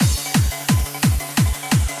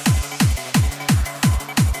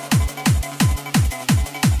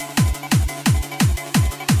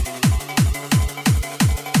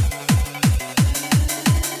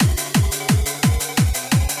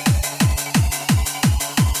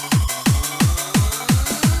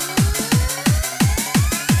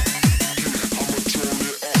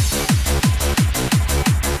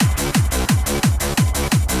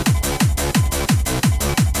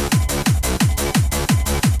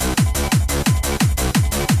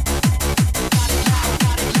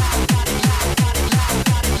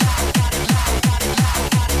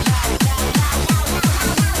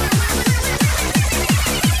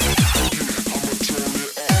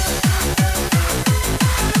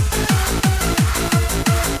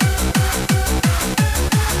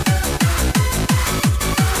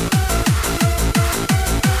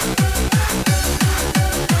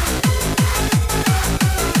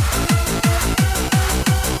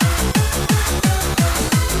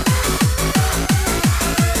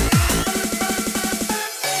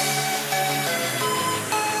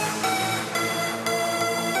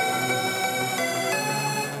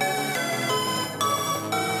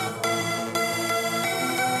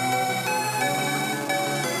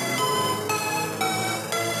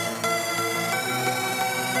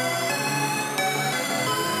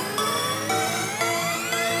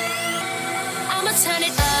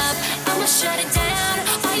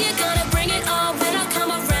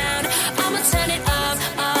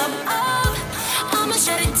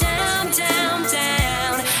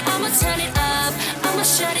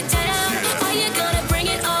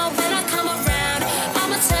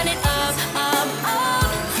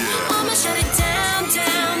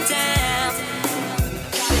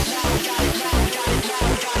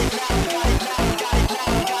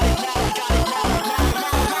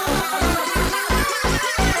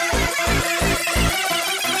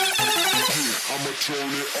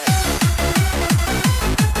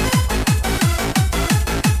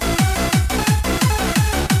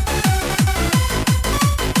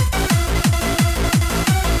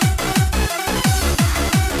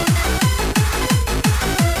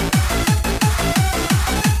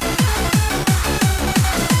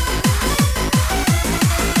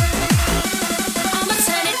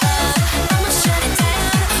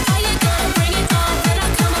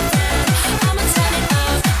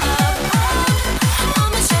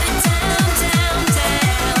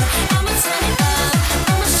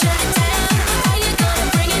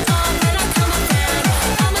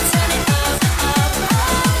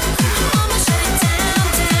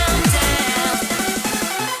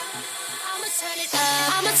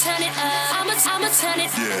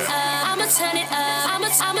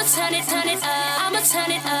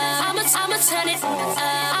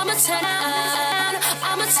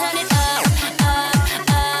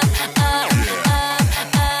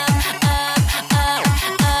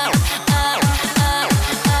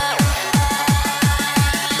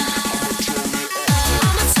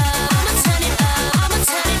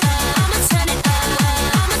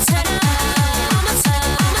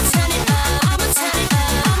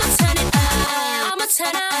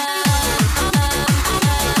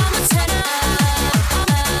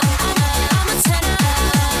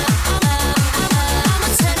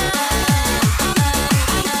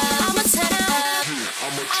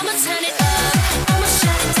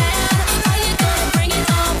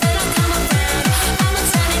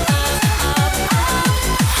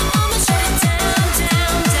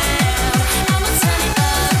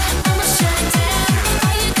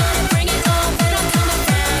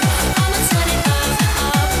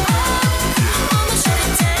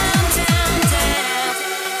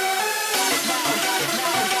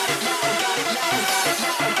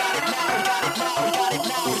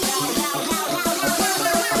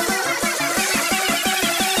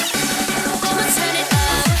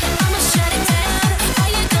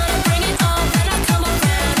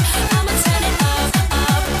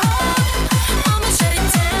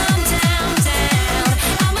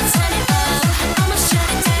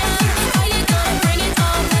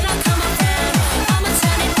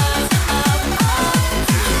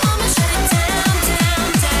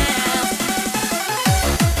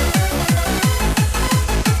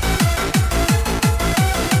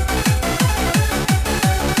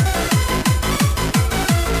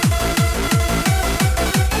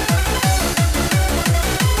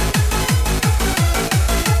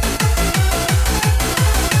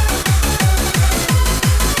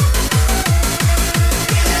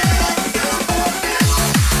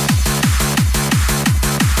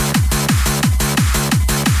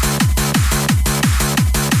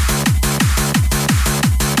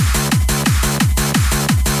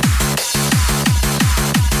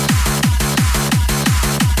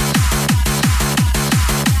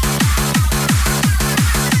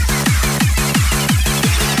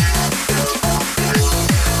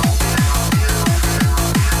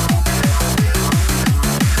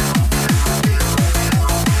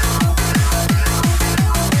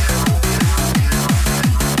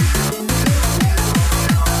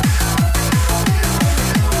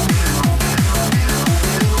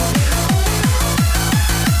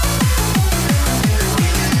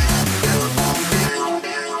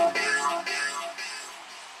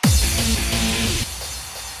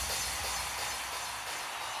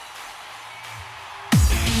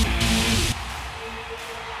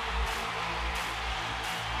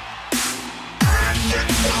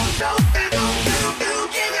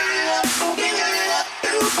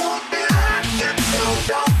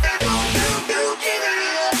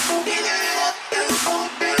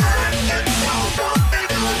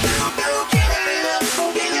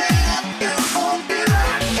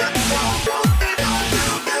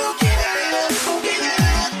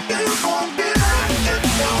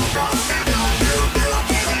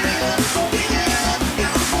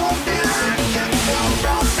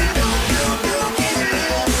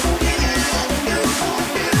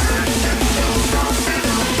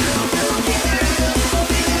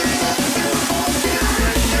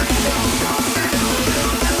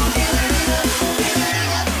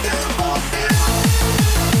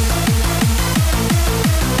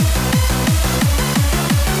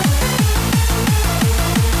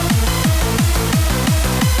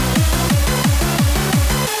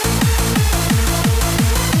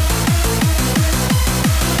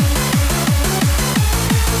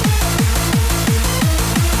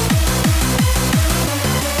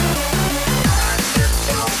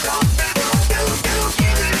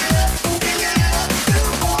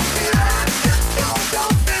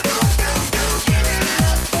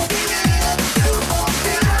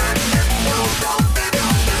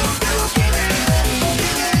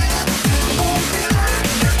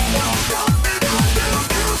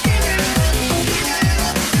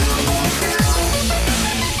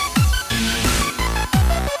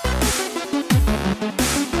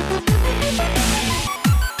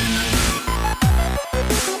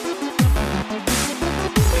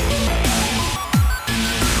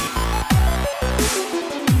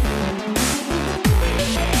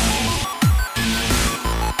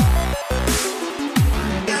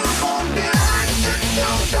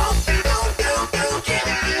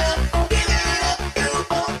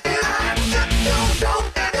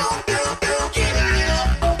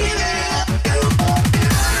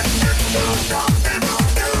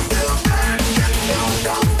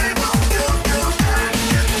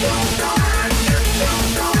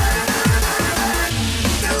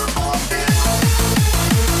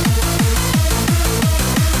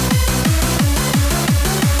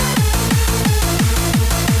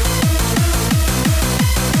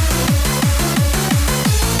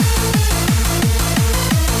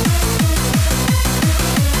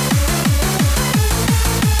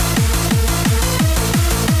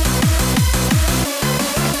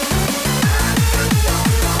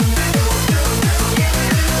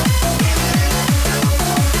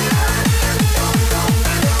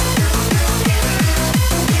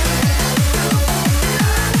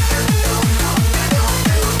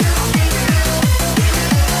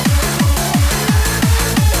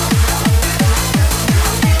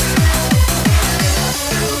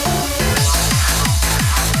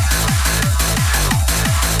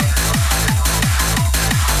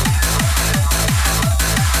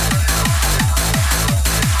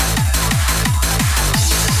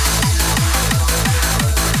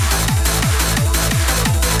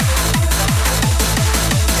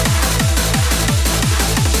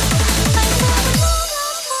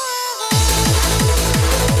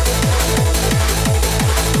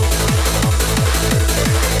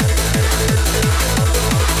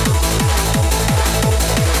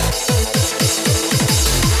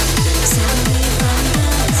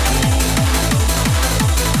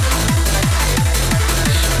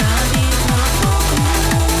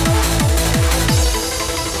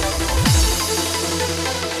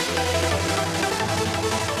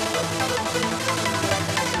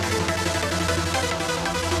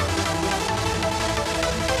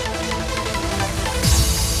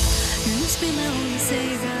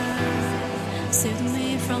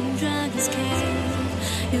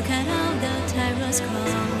was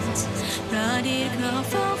close. Bloody girl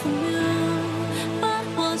fell from you. But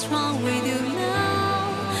what's wrong with you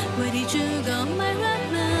now? Where did you go, my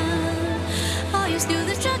red man? Are you still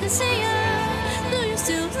the dragon seer? Do you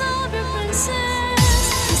still love your princess?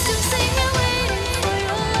 You still stay here waiting for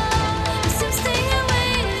your love. You still stay here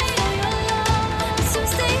waiting for your love. You still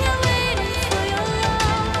stay here waiting for your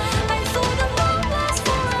love. I thought the love lasts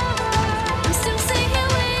forever. You still stay here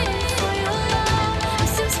waiting for your love. You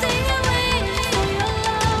still stay here waiting for your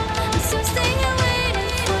love. You still stay here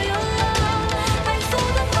waiting for your love. I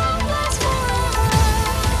thought the love lasts forever.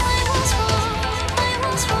 I was wrong. I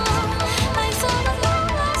was wrong. I thought the love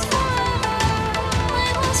lasts forever.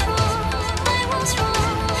 I was wrong. I was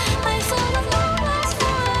wrong. I thought the love lasts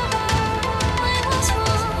forever. I was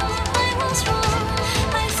wrong. I was wrong.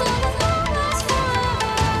 I thought the love lasts forever.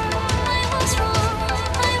 I was wrong.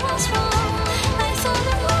 I was wrong. I thought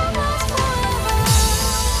the love lasts forever.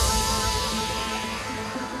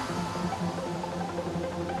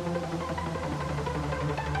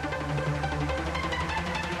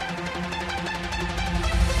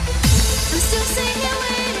 I'm still sitting here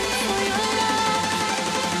waiting for your love.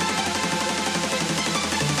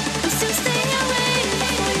 I'm still staying here waiting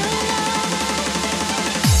for your love.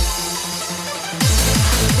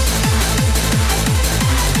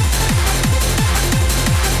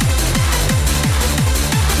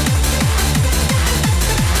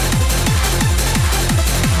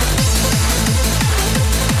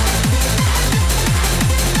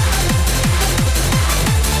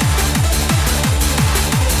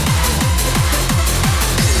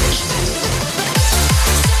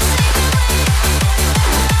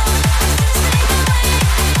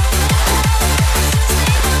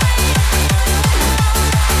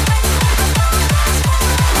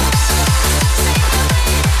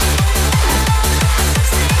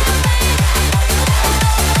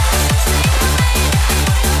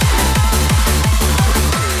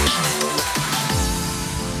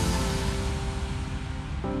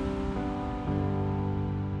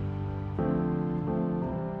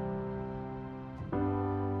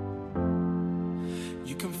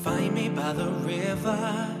 You can find me by the river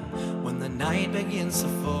when the night begins to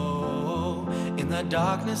fall. In the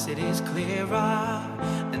darkness it is clearer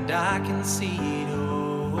and I can see it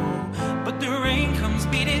all. But the rain comes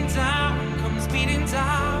beating down,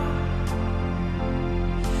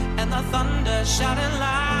 and the thunder shouting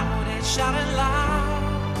loud, it's shouting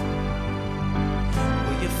loud.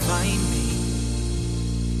 Will you find me?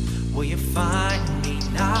 Will you find me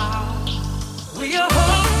now? Will you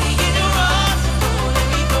hold me in your arms? Don't let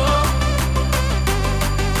me go.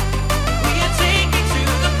 Will you take me to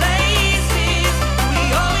the places we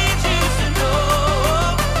always used to know?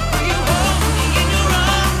 Will you hold me in your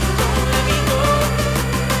arms? Don't let me go.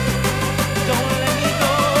 Don't let me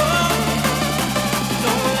go.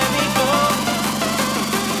 Don't let me go.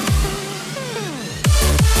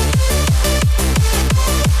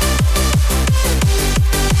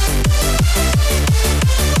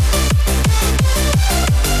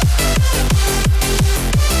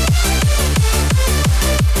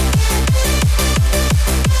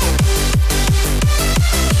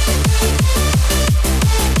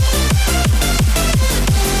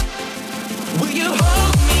 Will you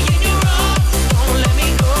hold me in your arms? Don't let me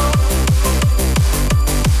go.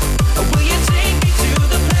 Will you take me to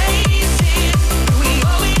the places we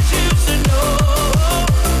always used to know?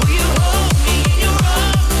 Will you hold me in your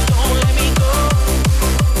arms? Don't let me go.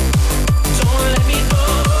 Don't let me go.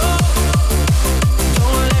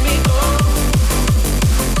 Don't let me go.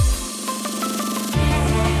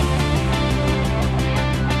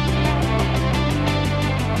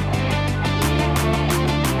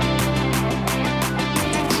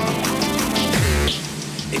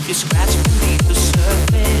 If you scratch beneath the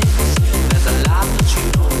surface, there's a lot that you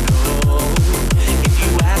don't know. If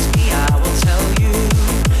you ask me, I will tell you.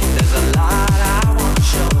 There's a lot I want to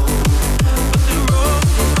show. But the road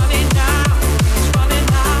is running out, it's running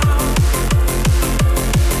out.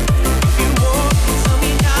 If you want to tell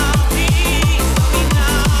me now, please tell me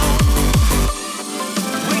now.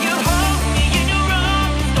 Will you hold me in your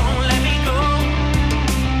arms? Don't let me go.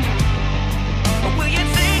 Or will you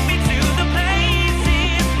take me to the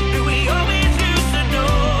places that we always used to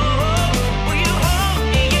know? Will you hold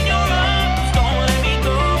me in your arms? Don't let me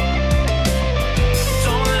go.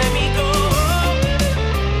 Don't let me go.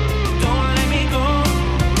 Don't let me go.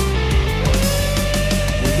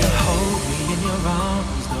 Will you hold me in your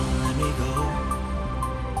arms? Don't let me go.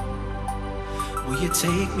 Will you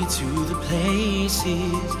take me to the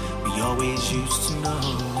places we always used to know?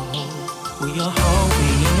 Will you hold me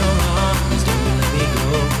in your arms? Don't let me go.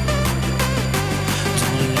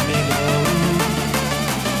 Don't let me go.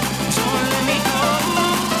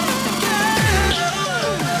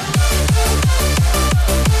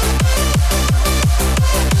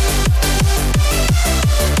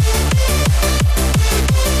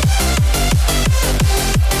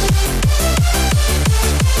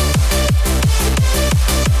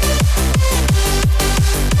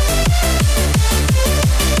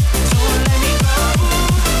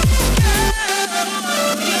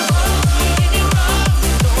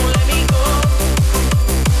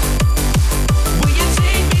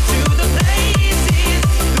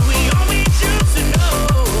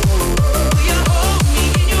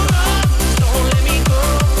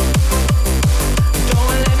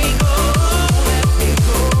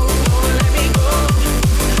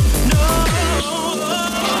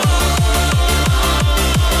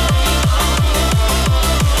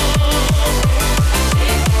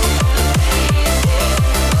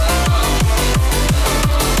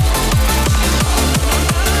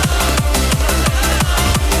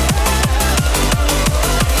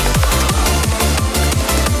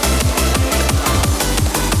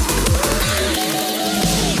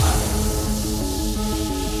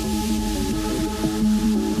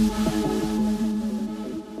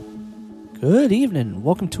 Good evening.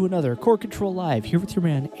 Welcome to another Core Control Live, here with your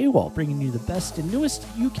man AWOL, bringing you the best and newest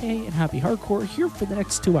UK and happy hardcore here for the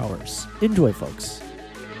next 2 hours. Enjoy, folks.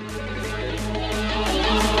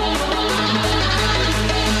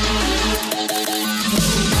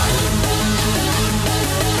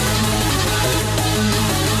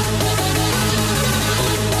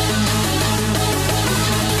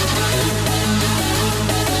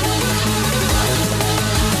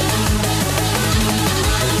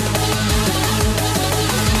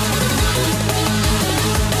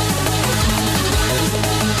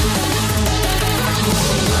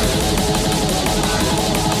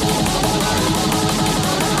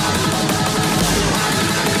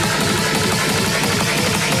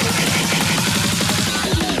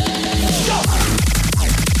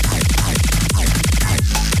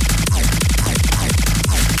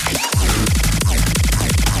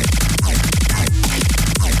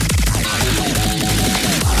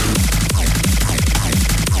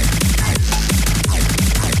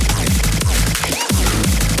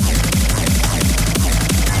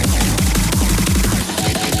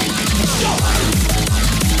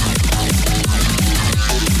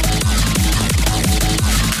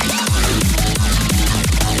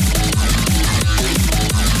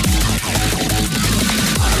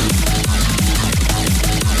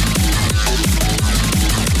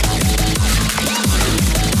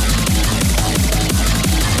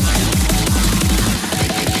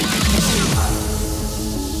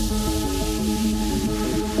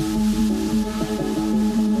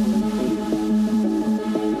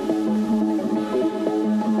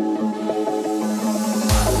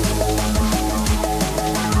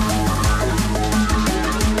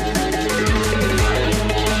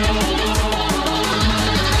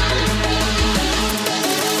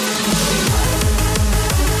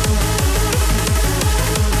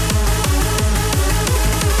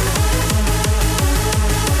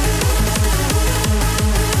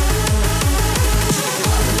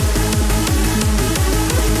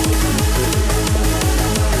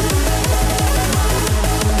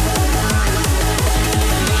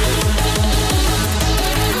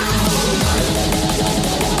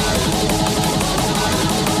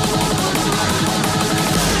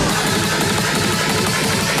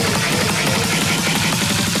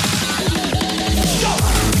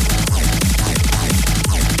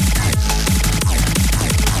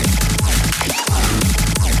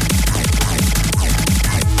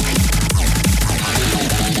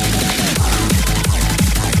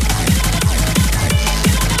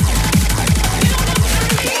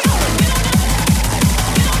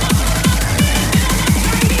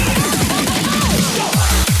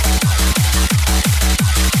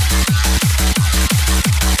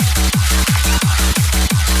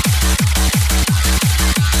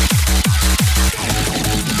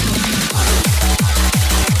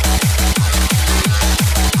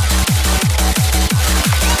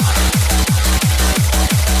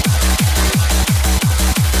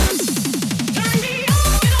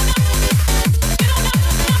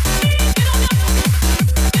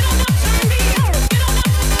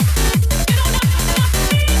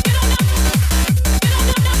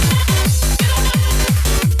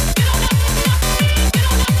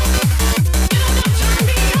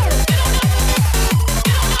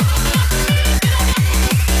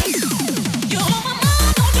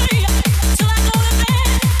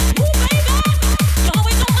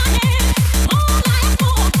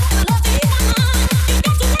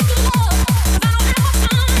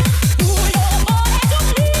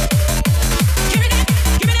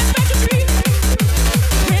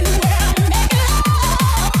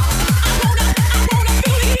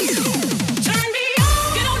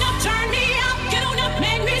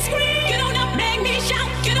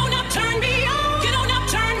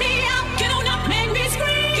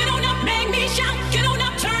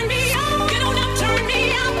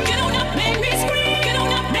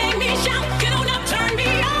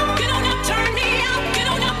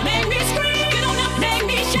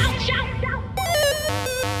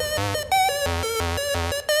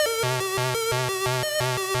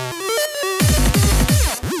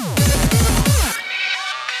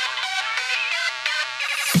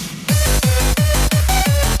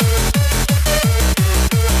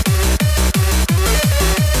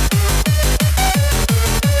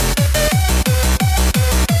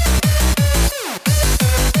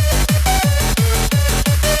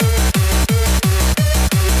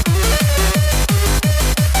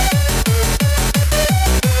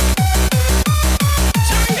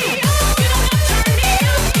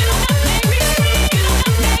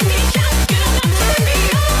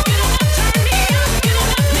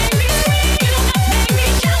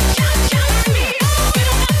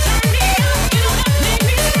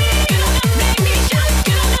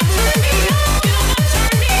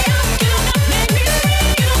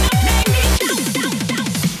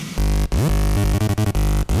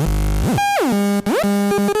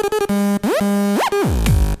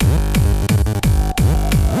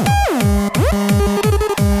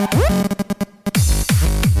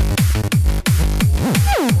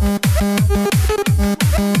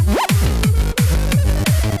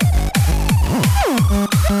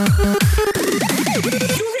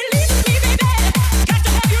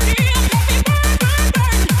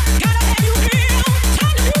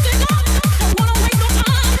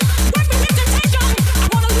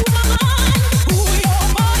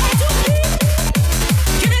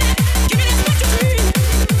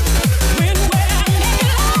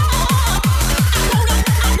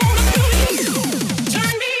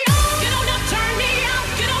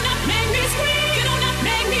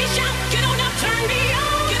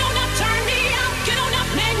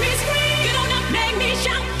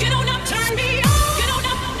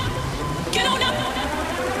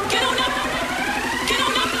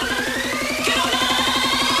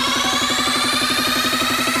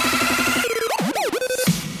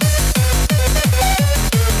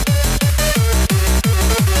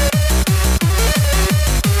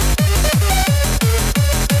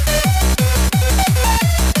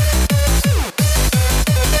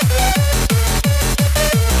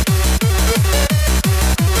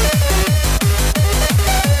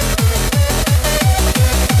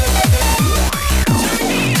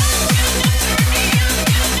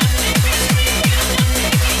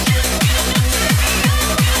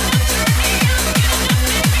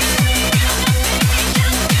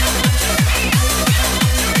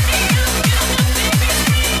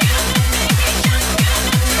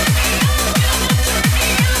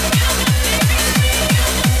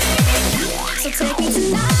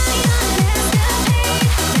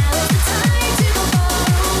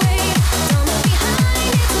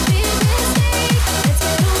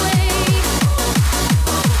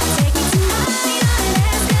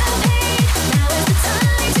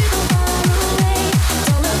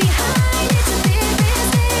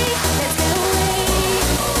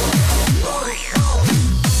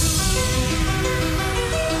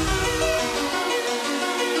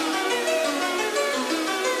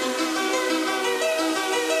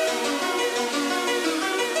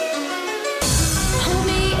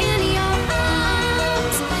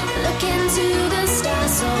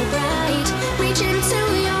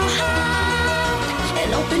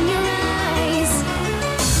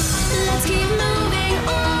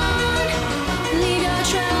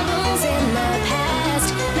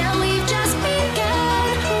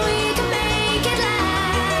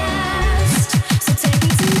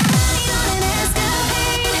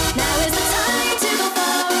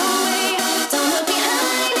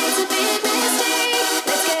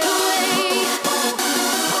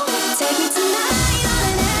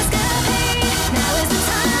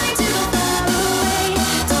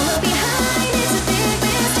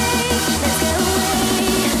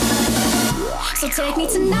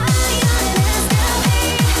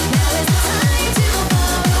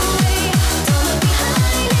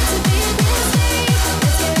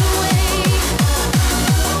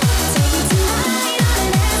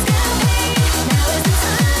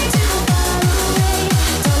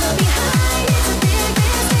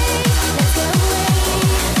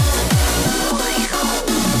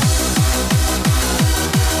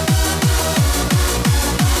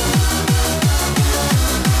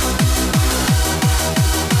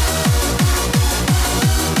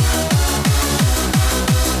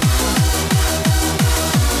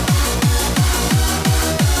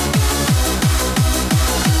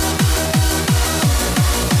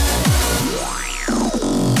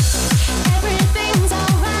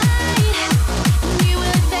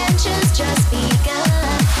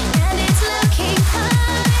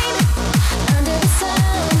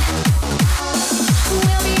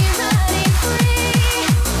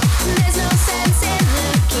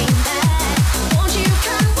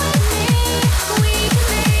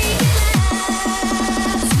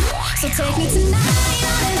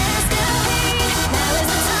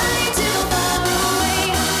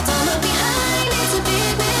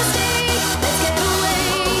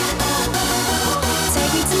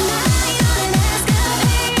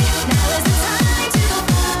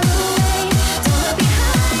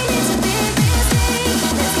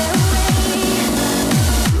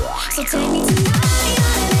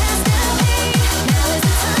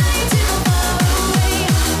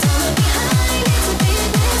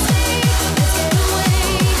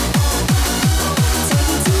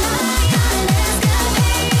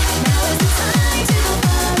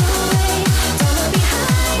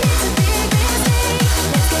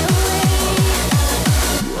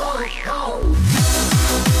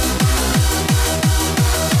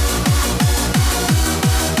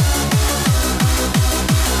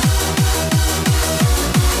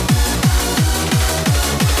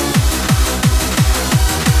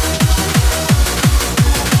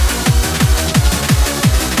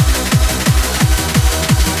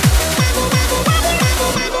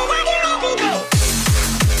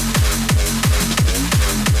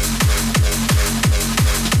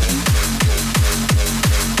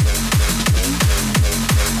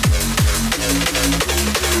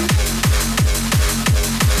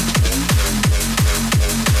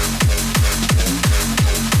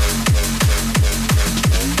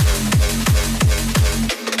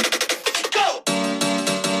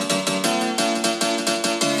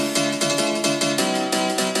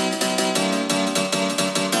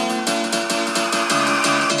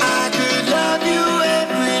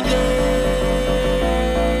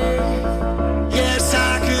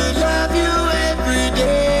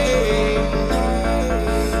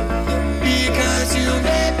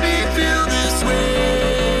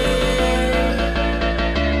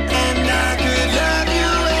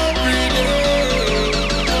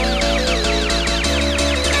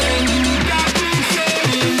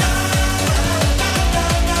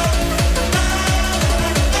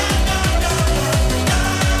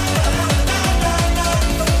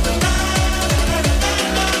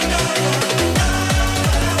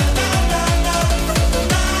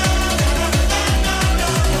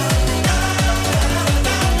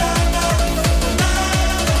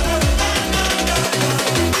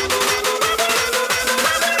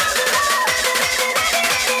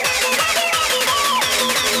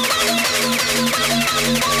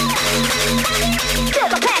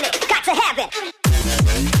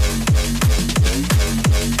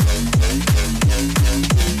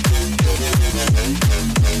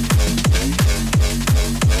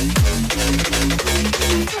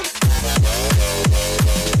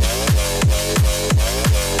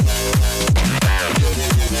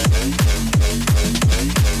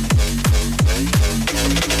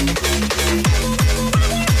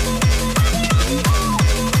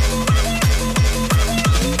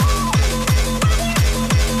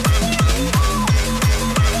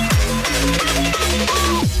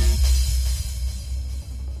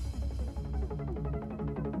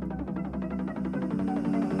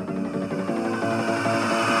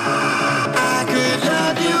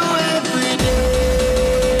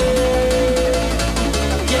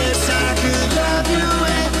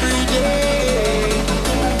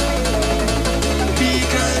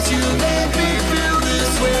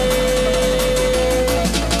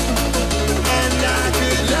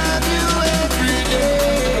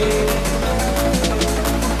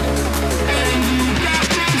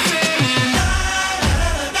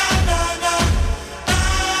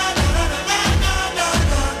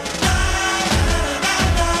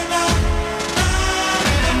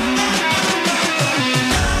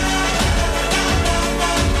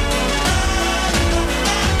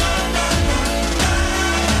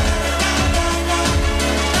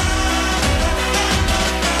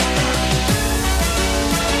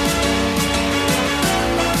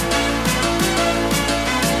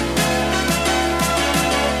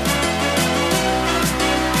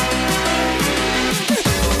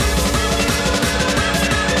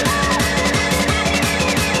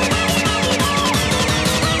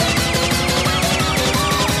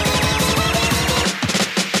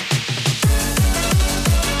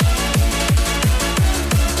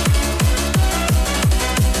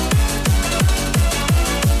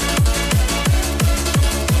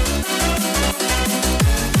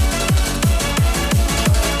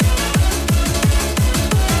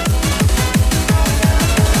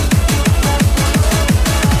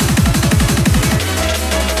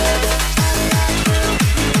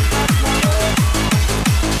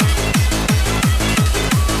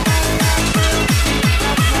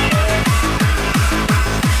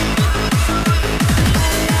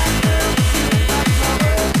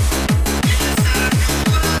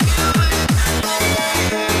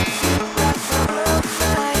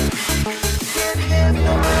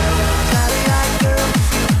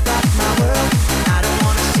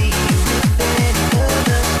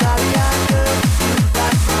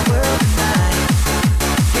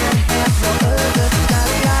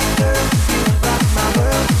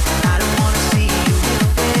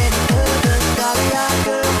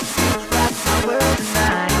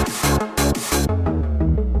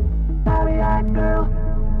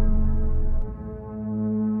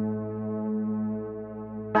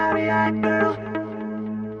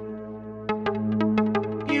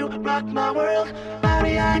 rock my world.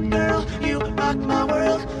 Starry-eyed girl, you rock my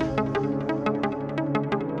world.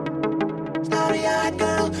 Starry-eyed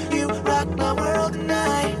girl, you rock my world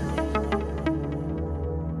tonight.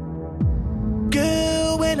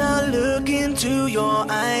 Girl, when I look into your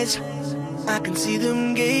eyes, I can see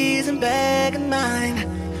them gazing back at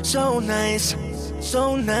mine. So nice,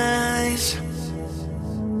 so nice.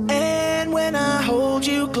 And when I hold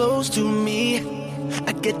you close to me,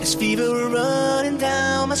 I get this fever running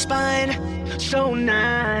down my spine. So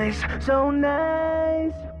nice, so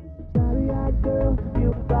nice. Starry-eyed girl,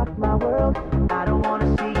 you rock my world. I don't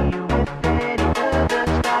wanna see you with any other.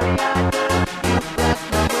 Starry-eyed girl, you rock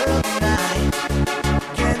my world tonight.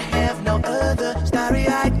 Can't have no other.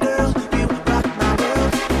 Starry-eyed girl, you rock my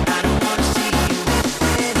world. I don't wanna see you with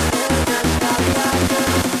any other. Starry-eyed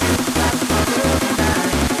girl, you rock my world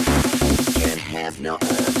tonight. Can't have no other.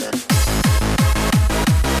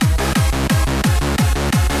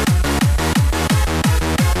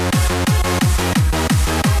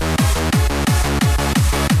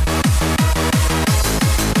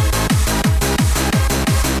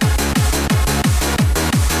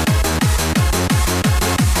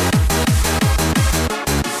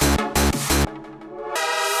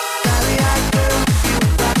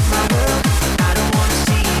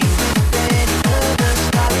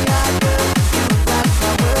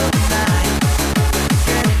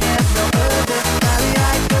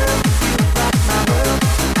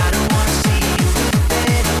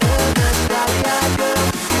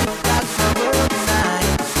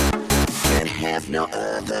 No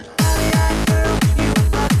other. Starry-eyed girl, you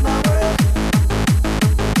rock my world.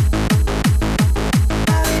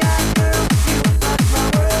 Starry-eyed girl, you rock my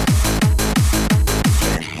world.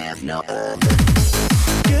 Can't have no other.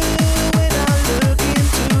 Girl, when I look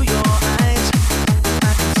into your eyes,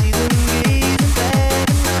 I can see them gazing back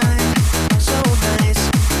at mine. So nice,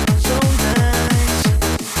 so nice.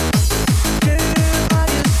 Girl,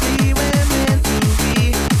 obviously we're meant to be,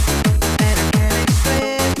 and I can't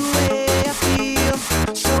explain the way I feel.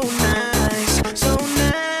 So nice, so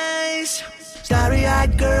nice.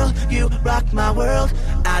 Starry-eyed girl, you rock my world.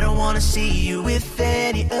 I don't wanna see you with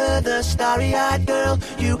any other. Starry-eyed girl,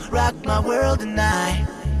 you rock my world tonight.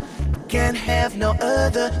 Can't have no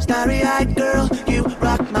other. Starry-eyed girl, you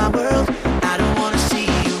rock my world. I don't wanna see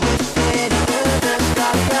you with any other.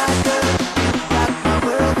 Starry-eyed girl, you rock my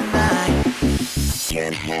world tonight.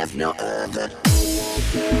 Can't have no other.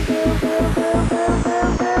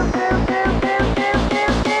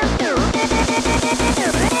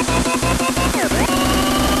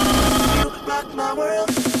 Rock my world.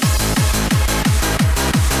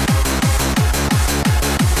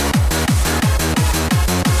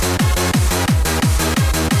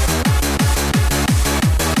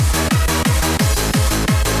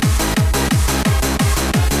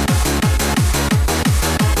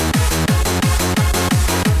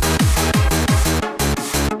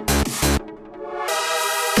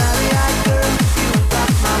 Starry-eyed girl, you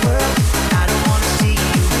rock my world. I don't wanna see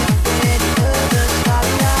you with any other.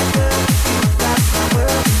 Starry-eyed girl, you rock my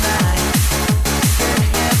world tonight. Can't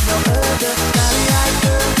have no other. Starry-eyed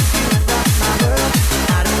girl, you rock my world.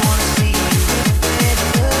 I don't wanna see you with any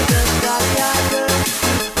other. Starry-eyed girl,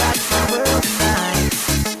 you rock my world tonight.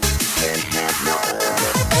 Can't have no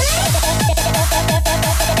other.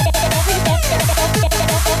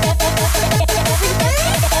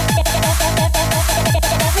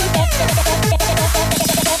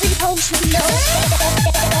 Every home should know.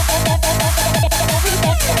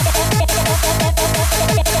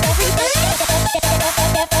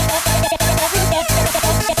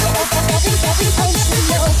 Every home should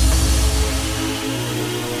know.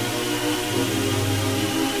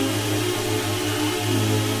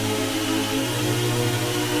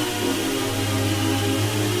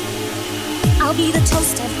 I'll be the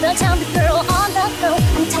toast of the town, the girl on the throne.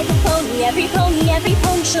 I'm the type of pony, every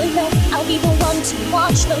pony should know. I'll be the one to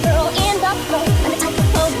watch the girl in the throne. I'm the type of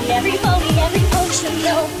pony, every pony should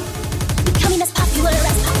know. Becoming as popular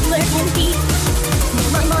can be.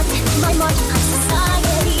 My mark on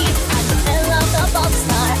society. I'm the belle of the ball,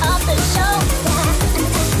 star of the show. Yeah, I'm the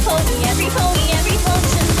type of pony, every pony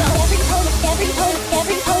should know. Every pony, every pony,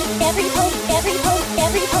 every pony, every pony, every pony,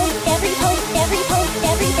 every pony, every pony,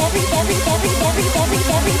 every pony,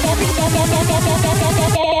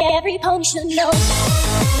 every pony should know.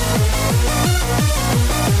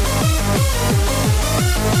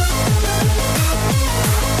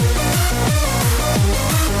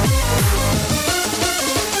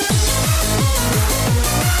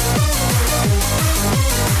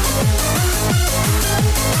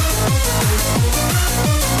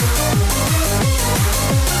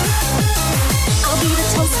 I'll be the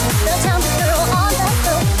toast of the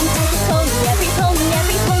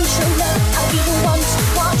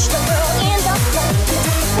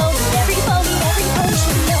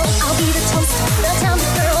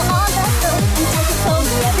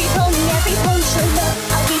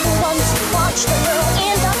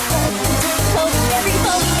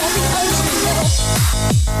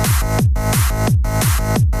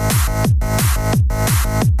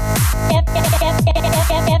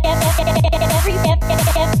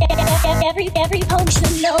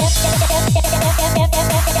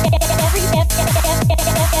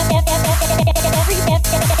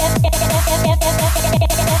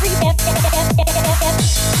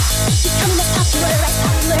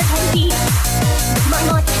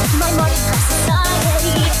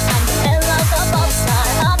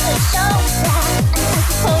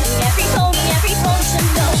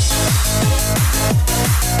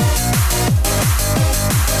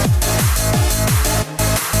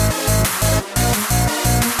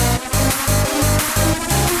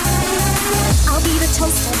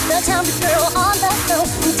talented girl on the go.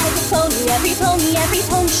 And take a every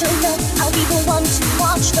pony should know. I'll be the one to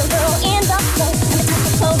watch the girl in the flow. And the type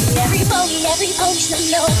of pony, every pony should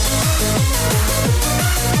know.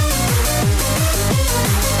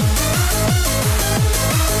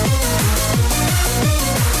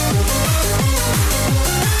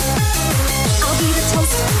 I'll be the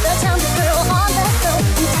toaster, the talented girl on the go.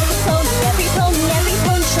 And the type of pony, every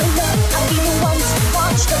pony should know. I'll be the one to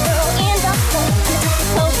watch the girl in the flow. And the type of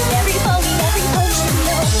pony, every pony should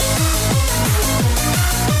know.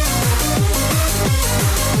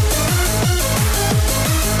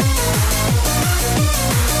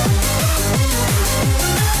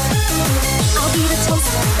 I'll be the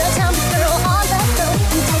toaster, the talented girl on the go.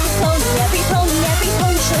 And take a pony, every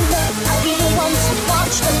pony should know. I'll be the one to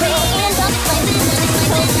watch the girl in the flow. And take a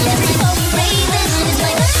pony, every pony should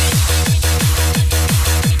know.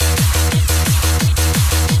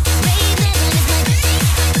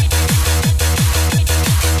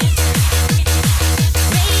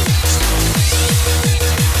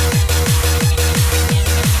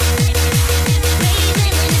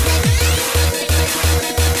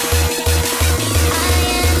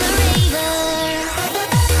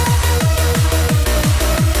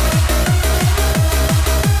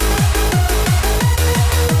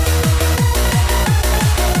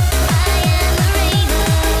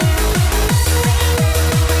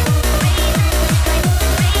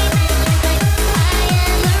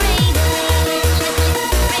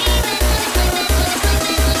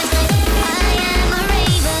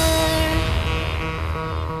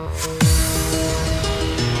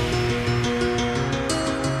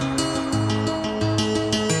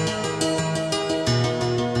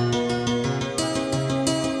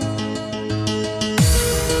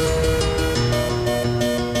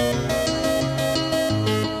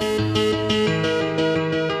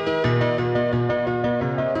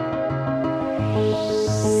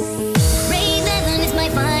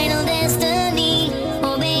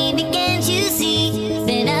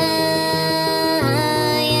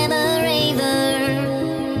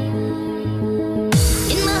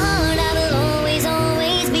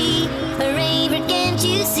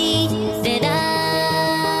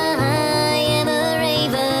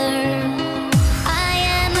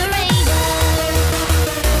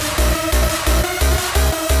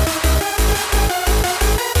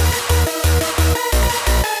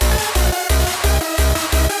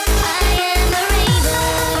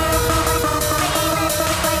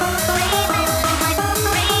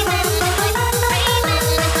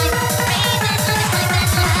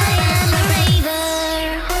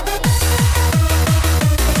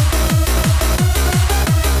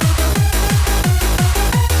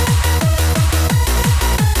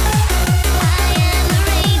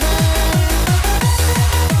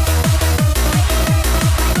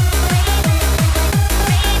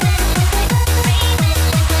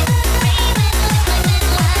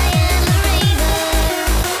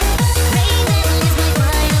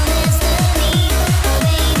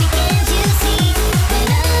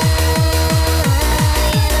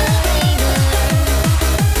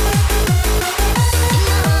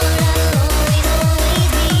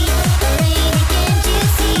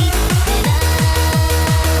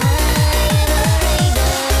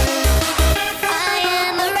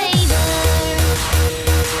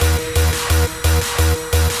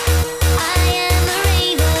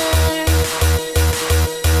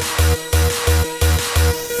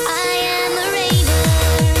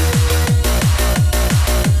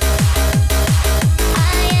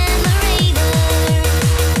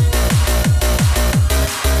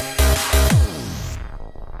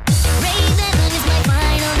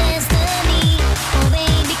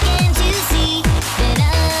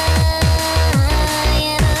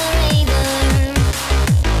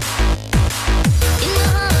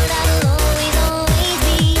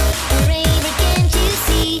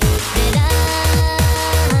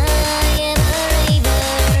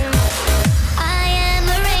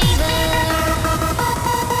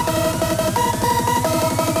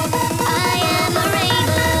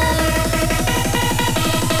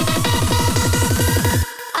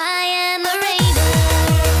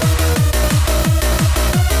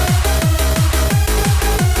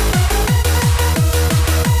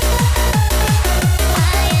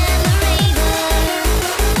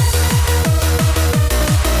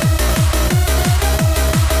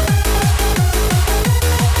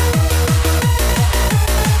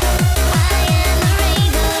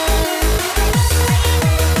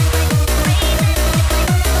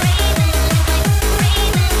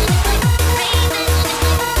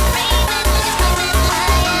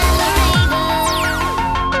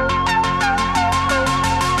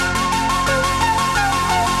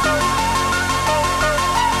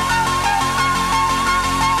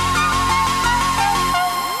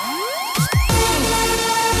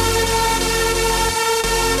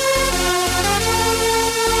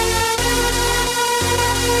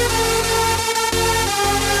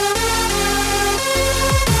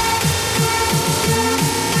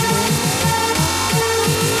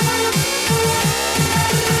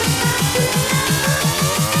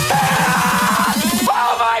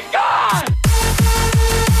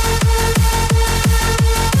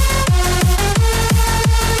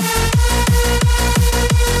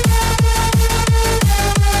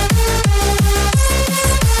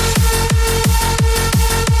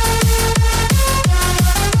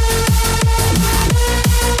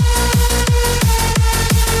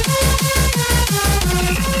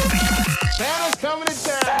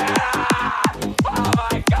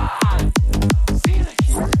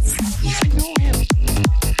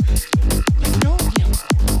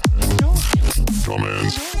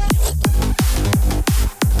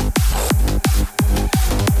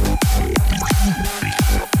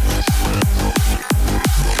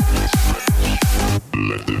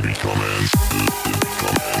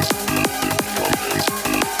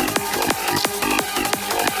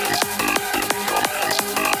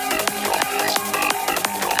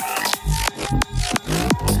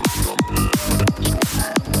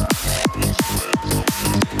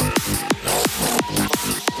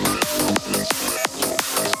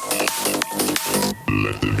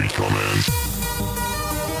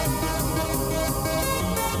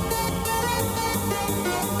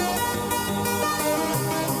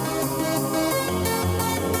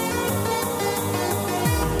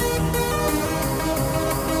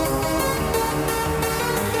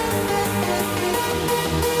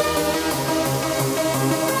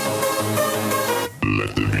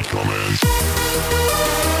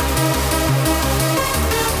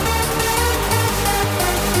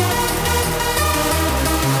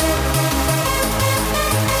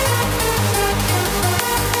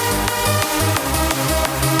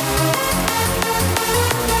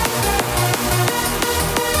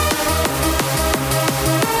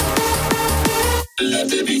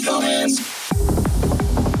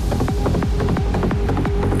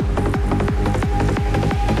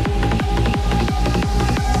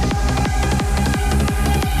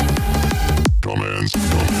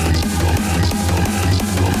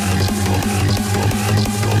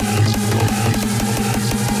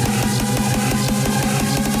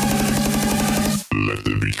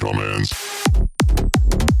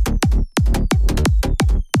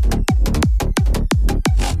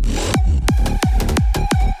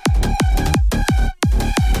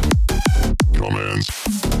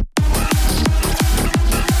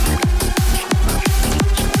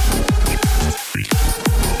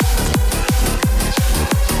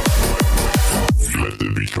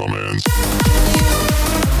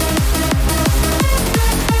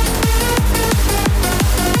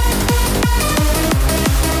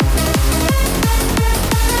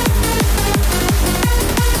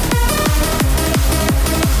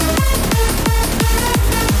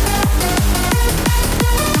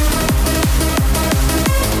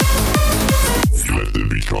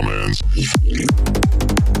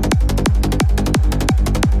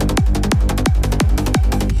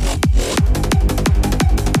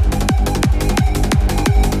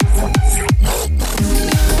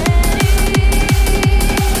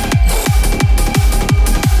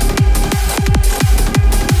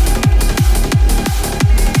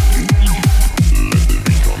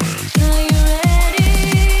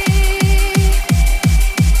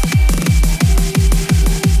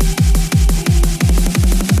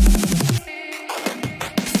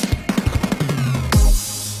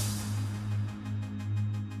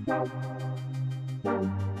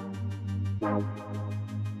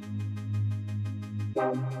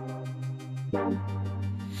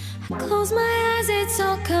 Close my eyes, it's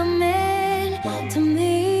all coming to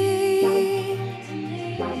me.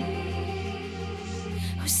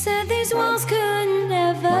 Who said these walls could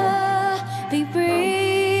never be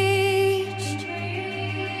breached?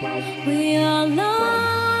 We all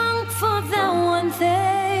long for that one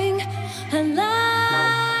thing, a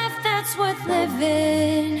life that's worth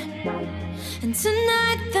living. And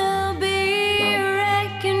tonight there'll be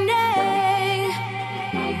reckoning.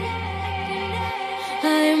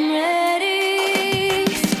 I'm ready.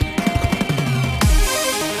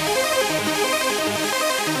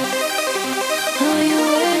 Are you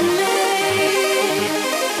with me?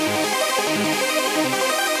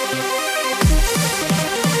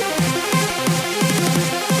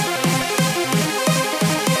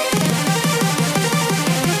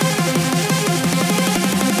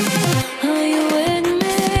 Are you with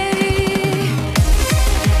me?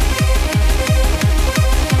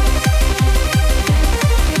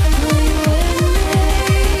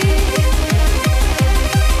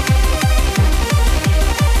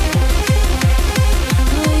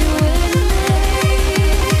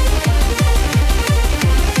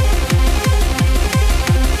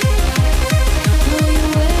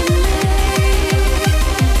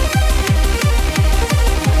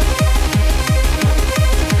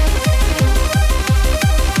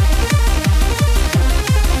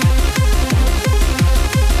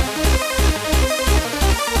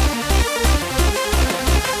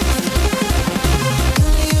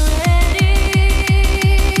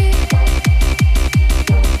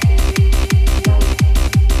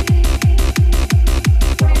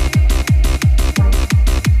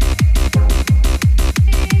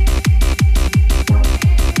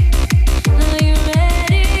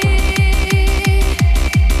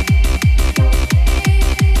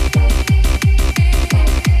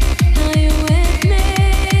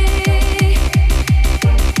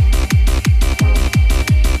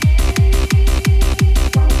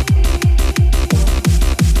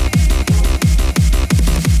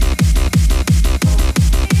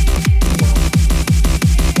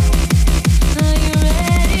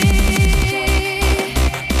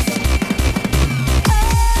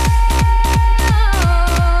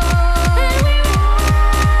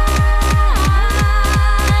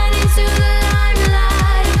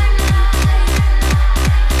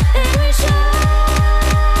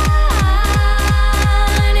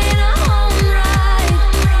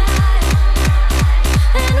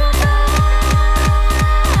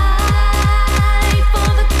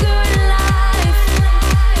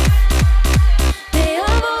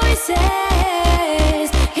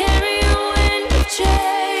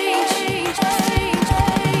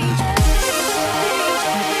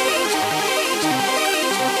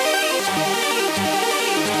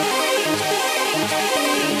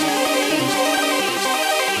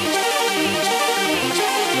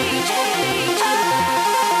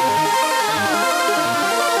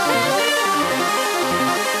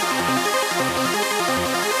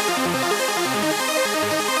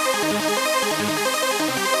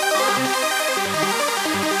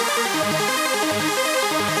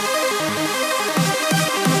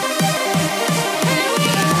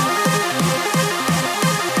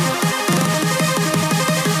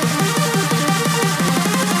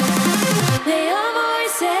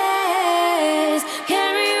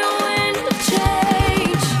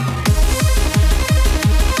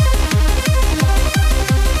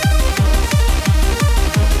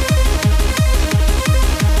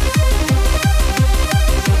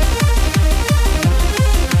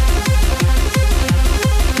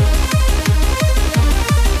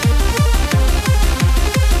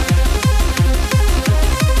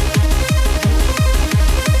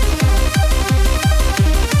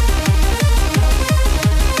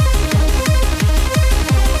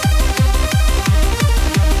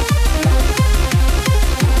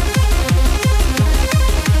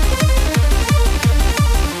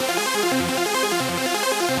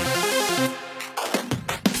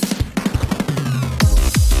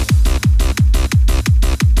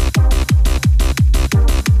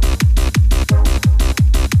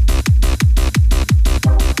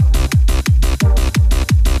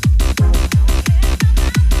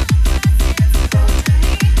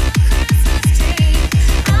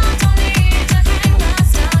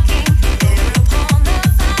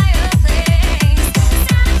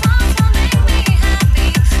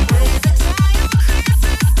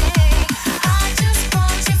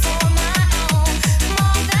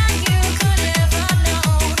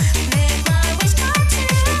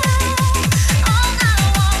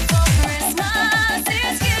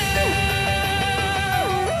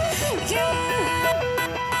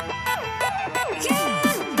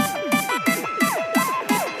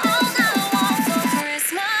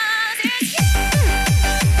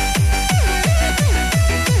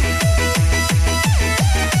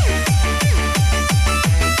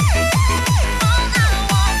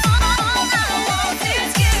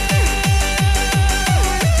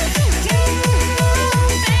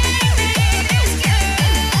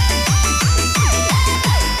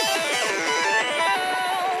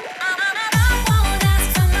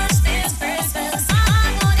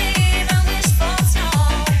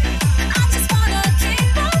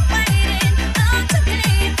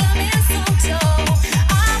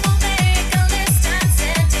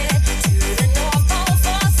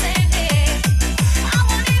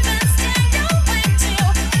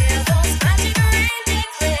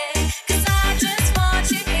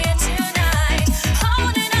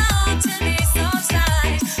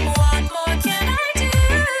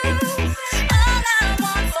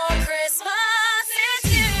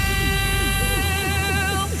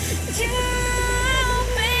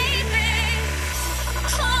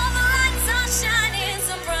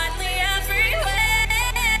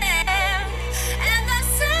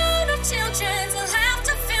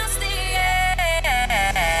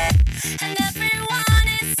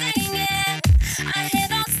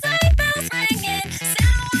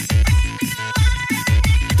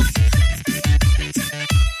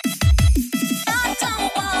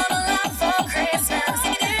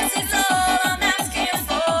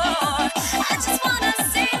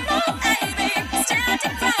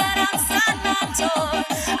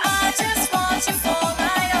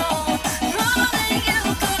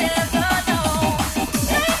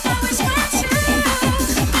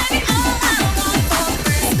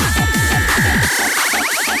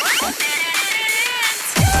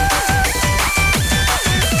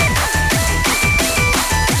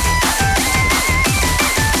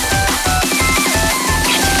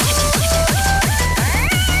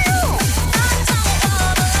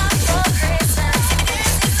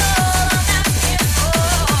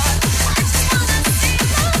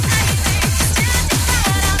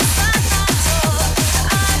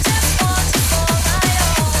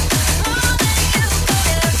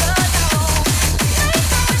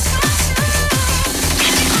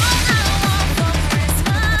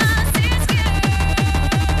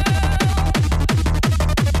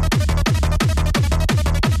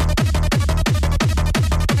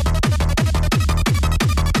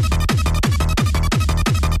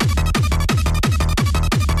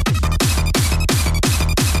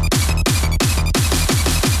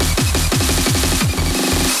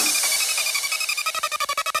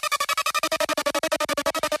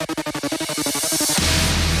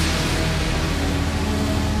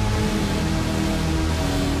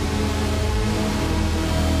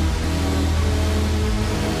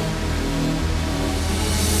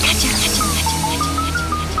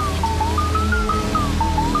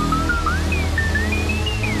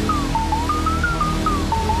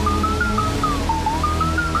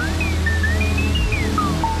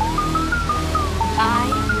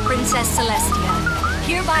 Princess Celestia,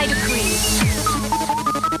 hereby decree.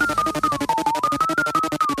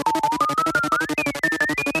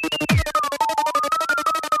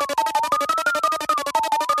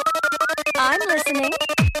 I'm listening.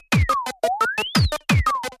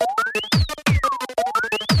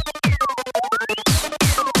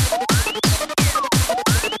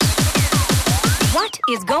 What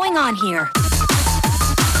is going on here?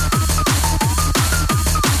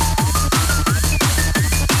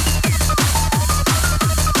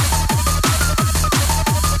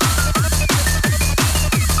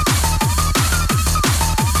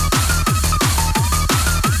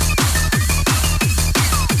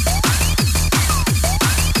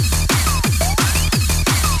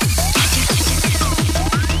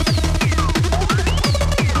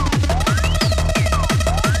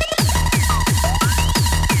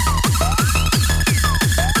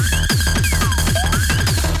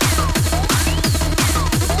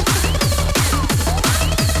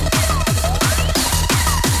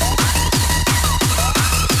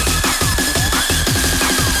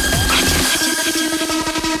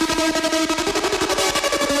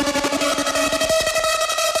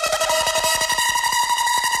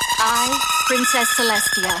 Princess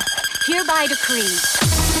Celestia, hereby decree.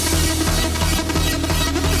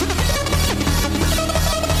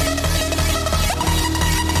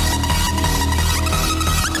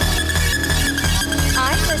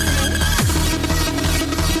 I'm listening.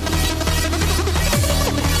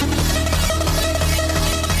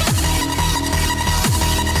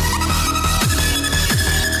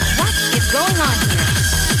 What is going on here?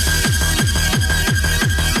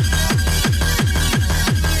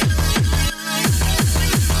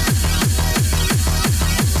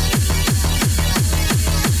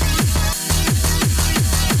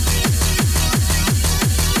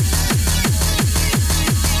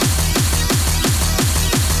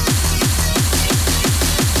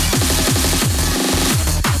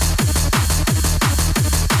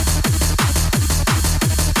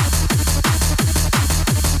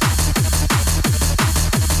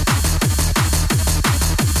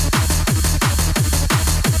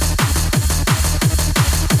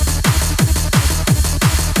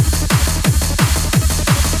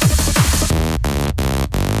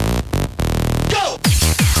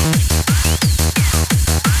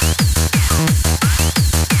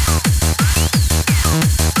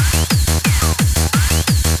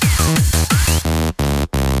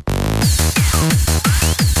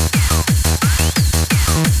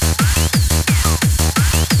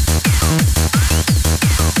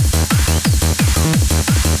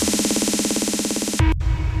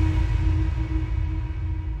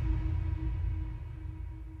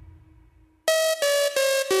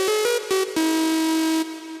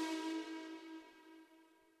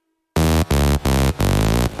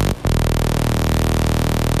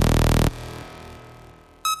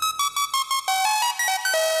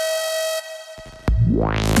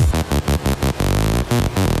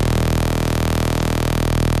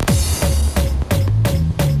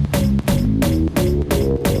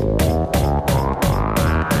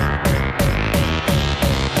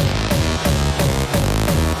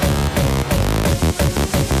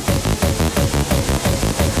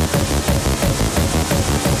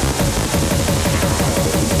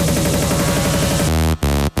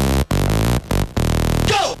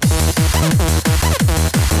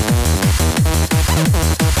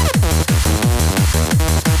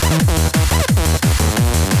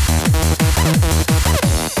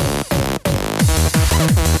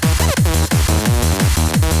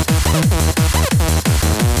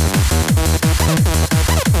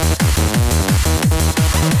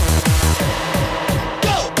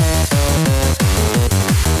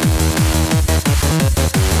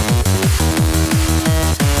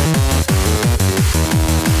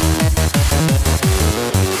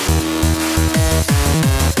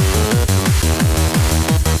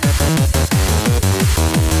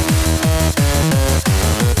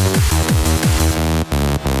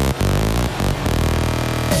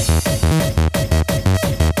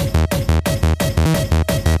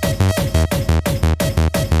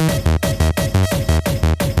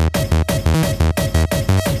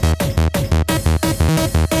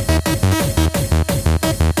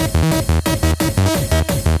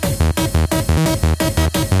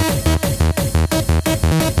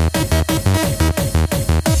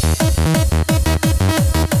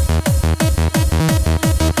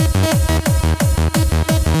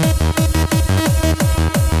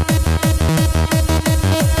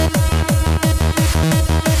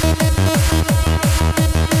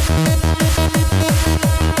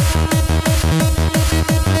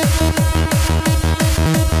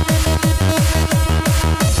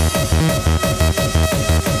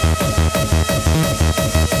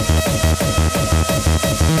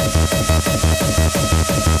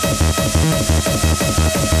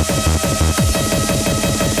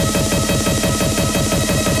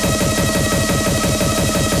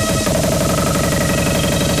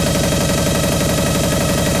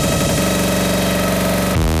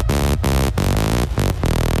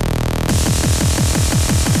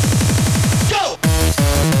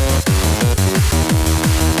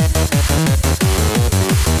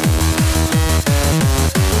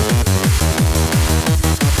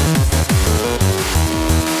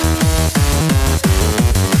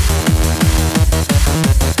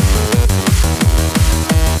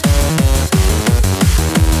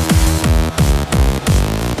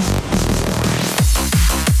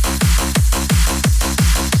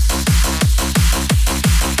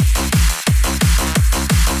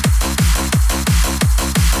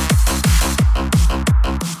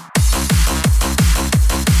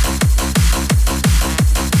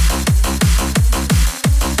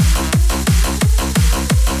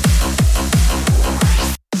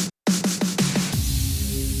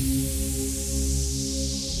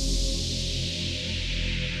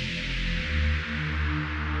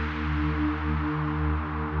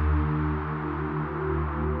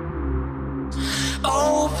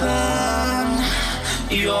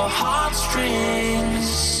 your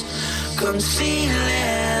heartstrings,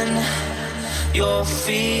 concealing your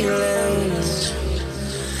feelings.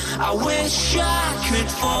 I wish I could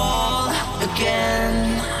fall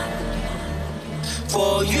again.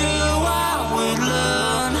 For you I would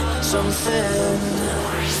learn something.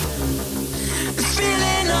 The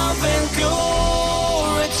feeling of impurity,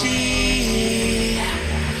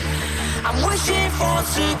 I'm wishing for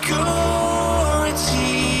security.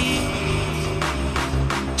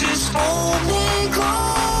 Just hold me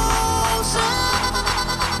closer.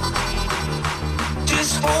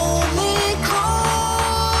 Just hold me closer.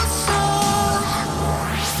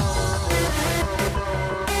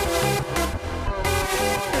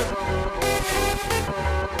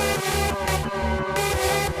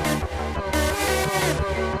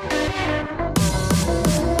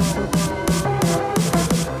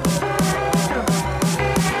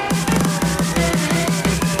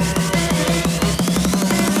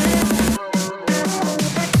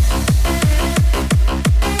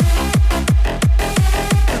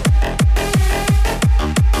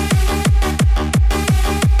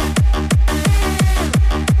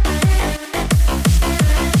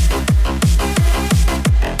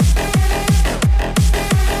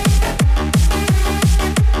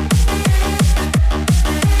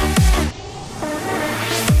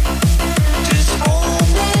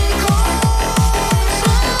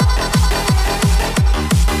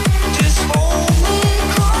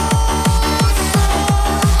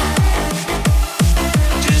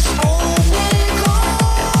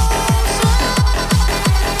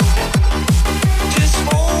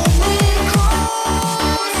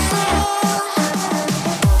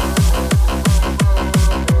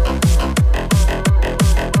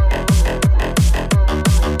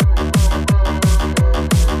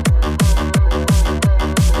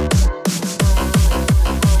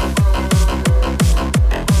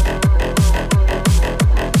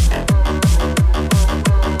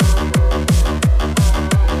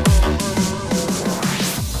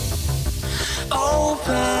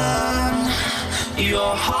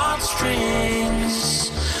 Your heartstrings,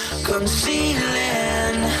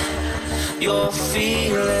 concealing your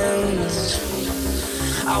feelings.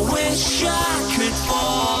 I wish I could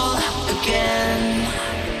fall again.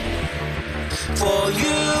 For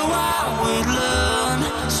you I would learn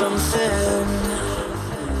something.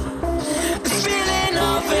 The feeling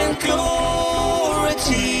of impurity,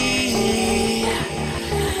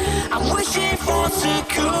 I'm wishing for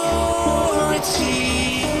security.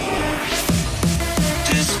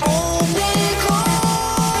 Just hold me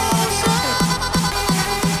closer.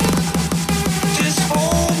 Just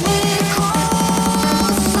hold me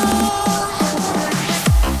closer.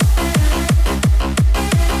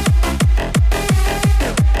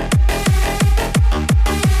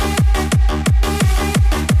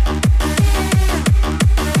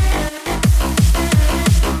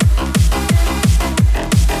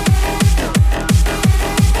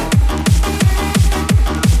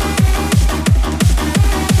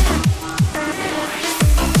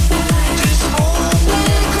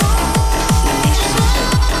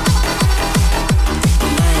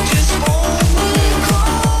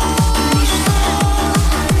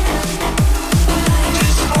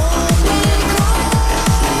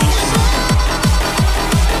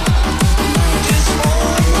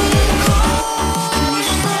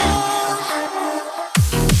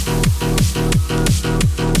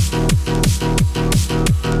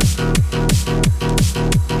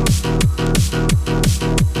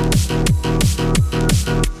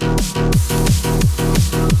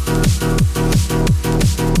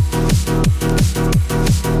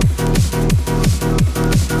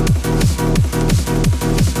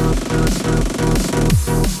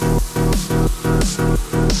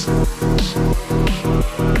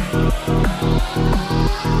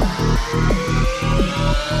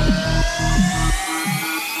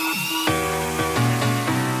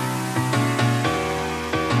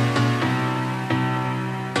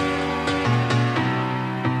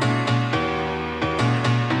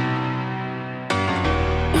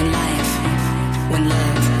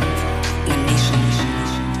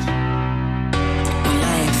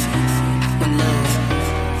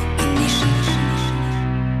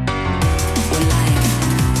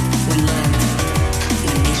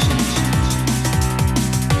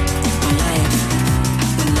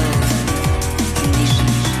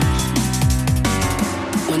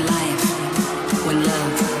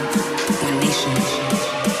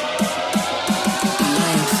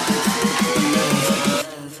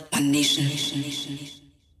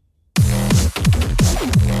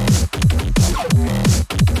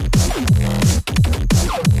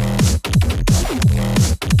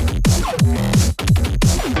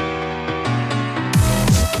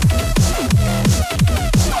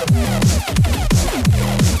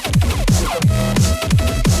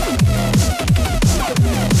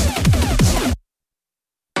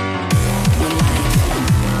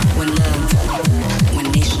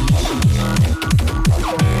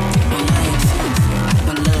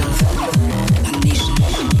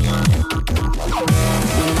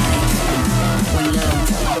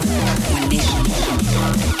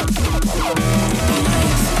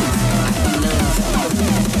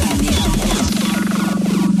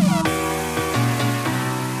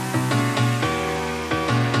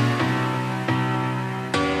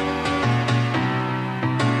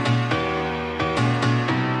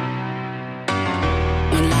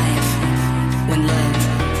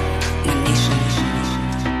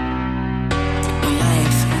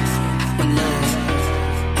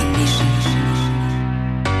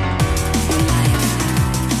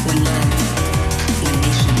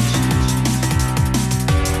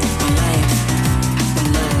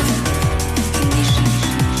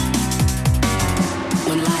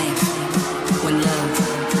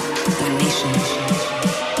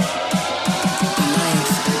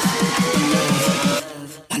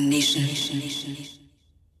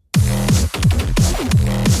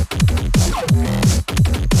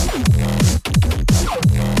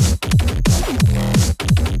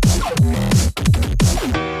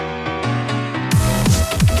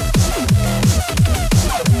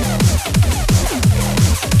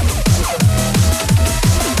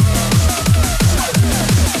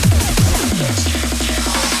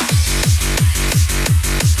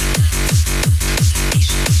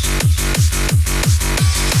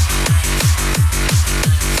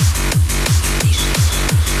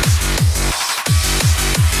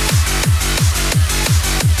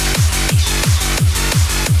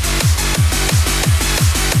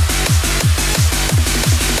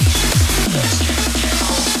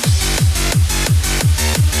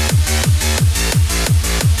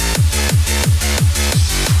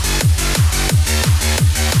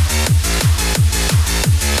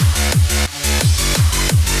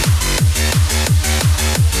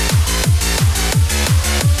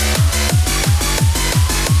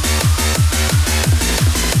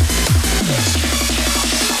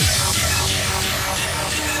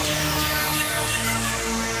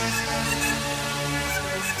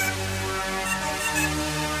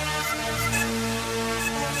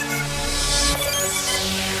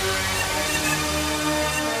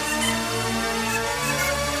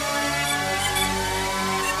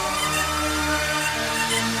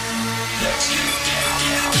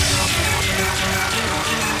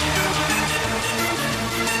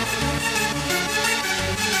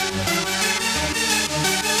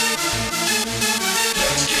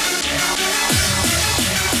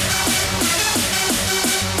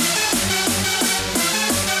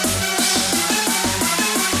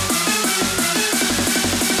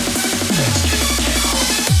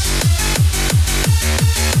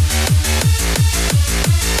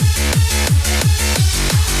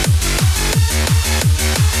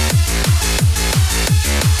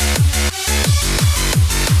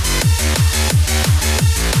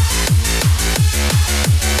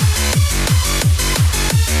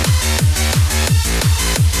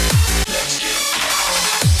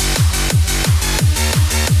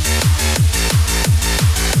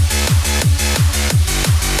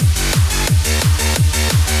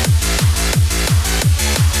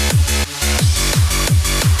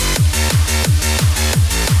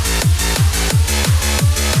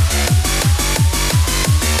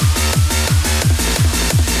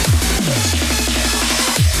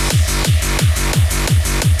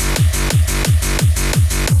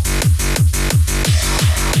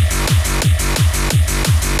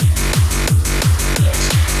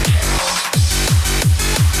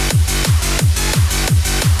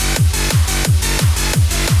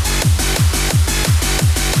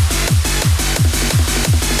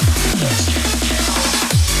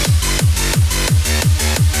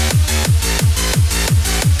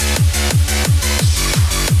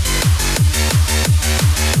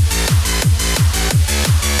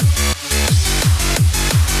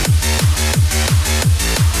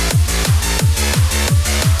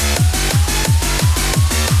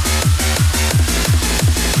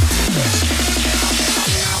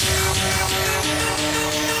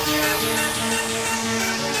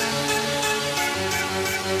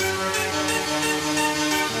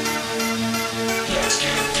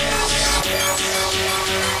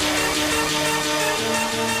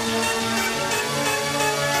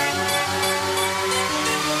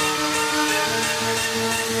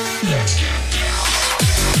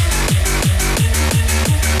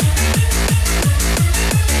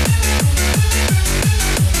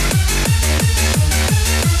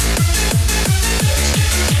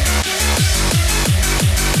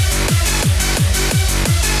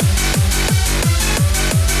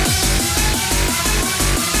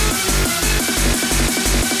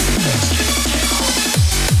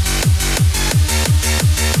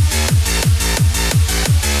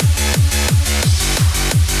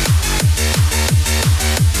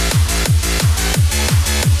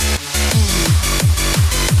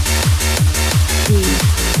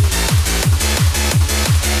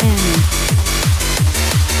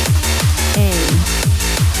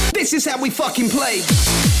 This is how we fucking play.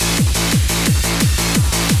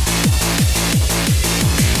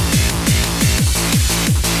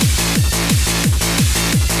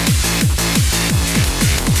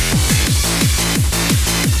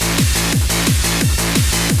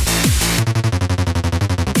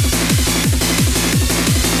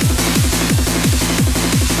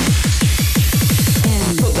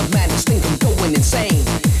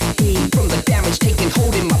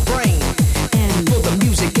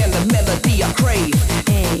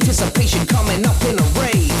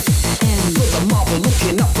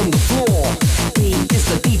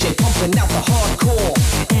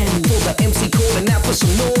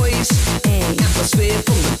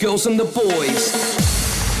 Girls and the boys.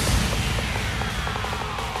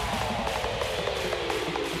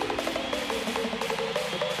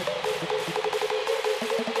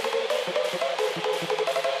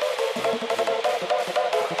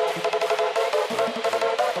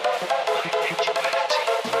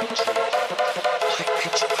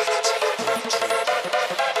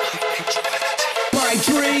 My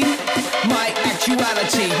dream, my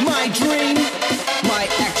actuality. My dream, my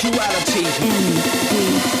actuality.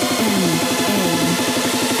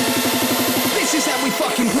 This is how we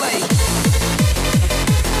fucking play.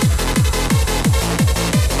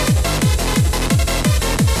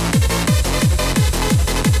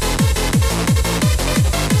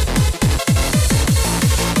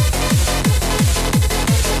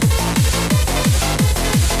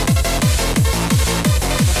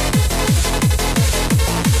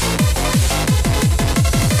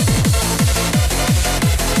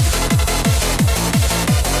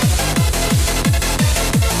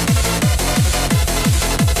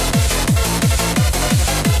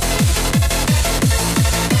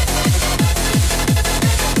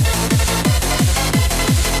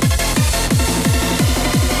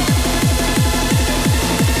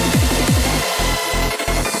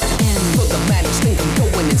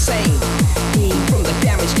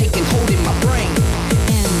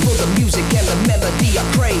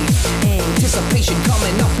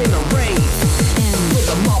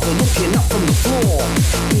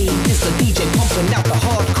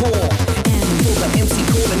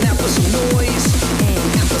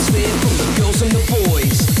 Girls and the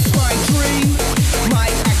boys. My dream, my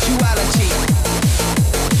actuality.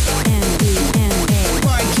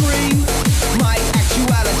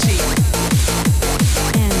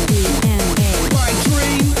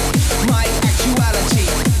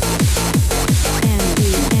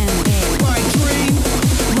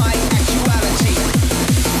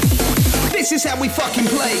 This is how we fucking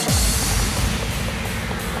play.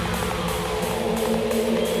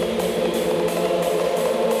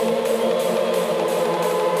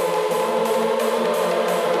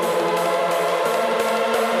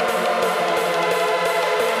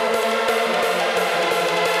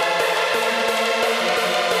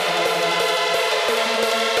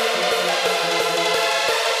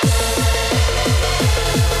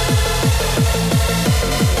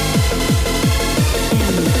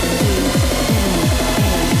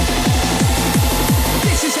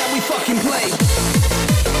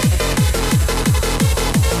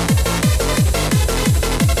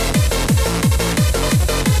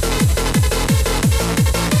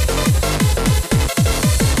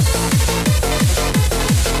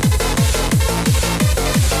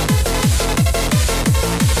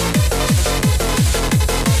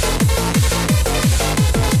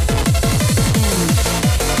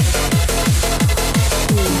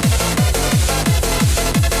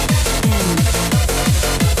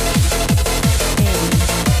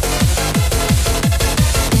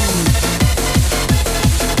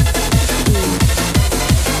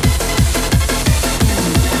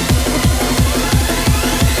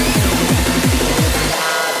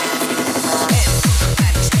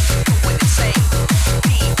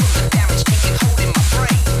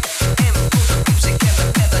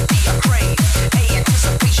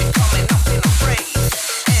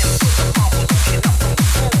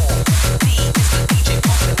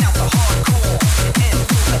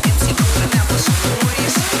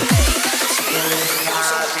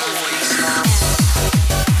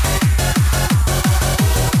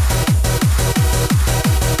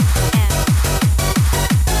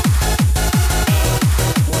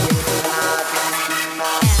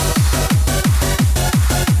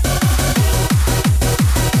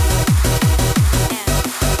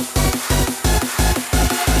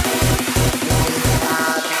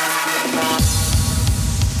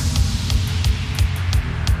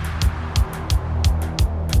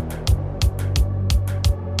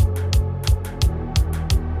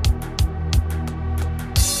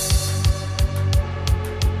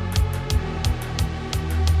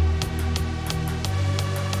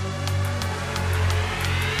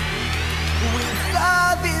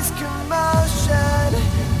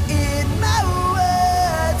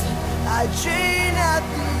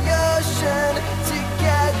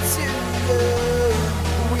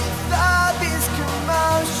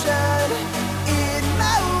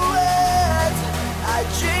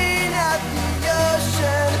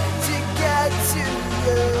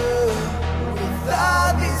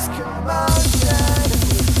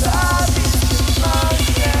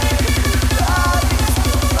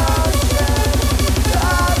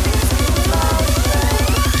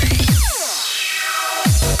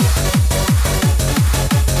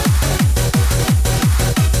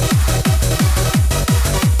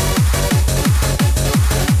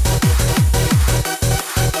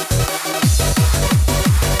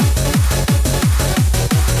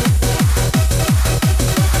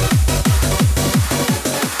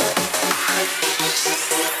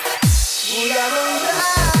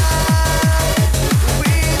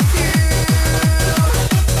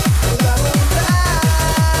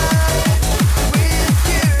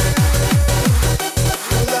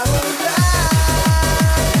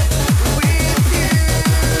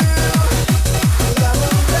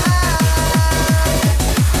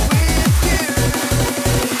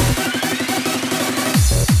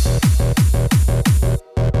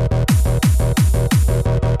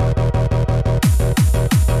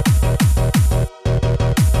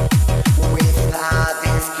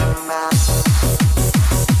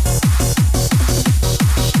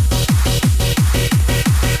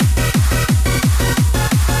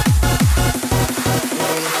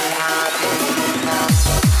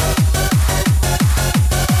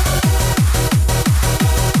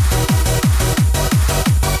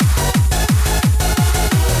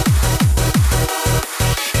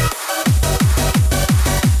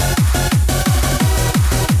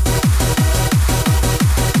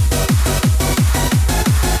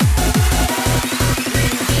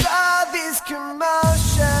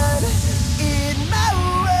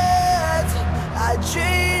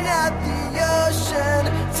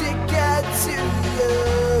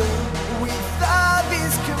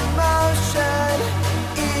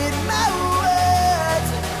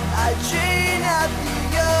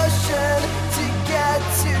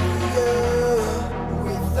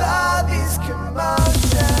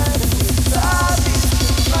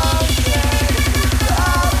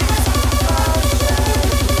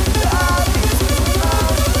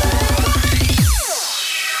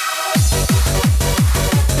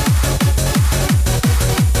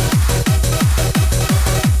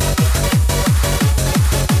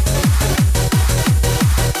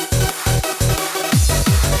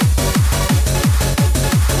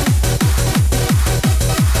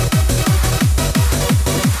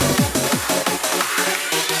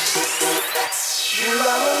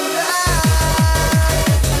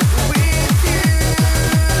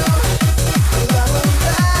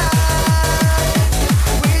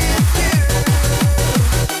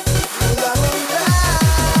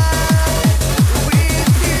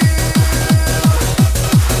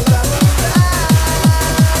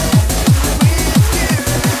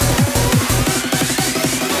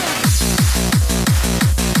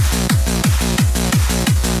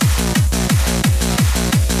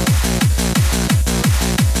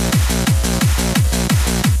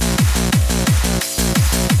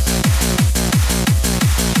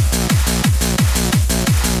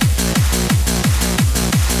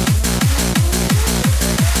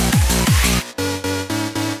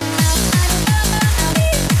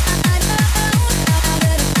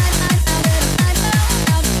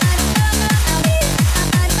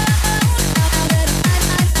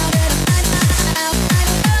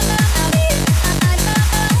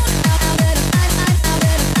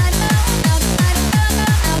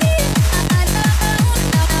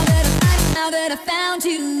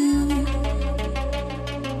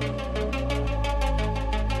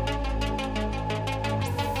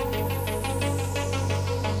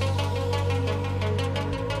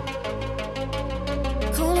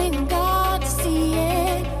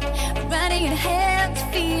 trying to help the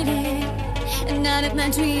feeling. And out of my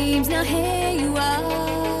dreams, now here you are.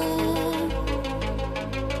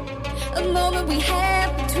 A moment we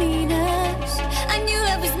had between us, I knew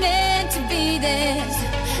love was meant to be this.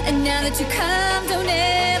 And now that you come, don't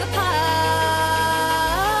ever part.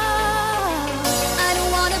 I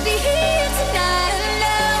don't wanna be here tonight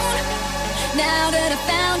alone. Now that I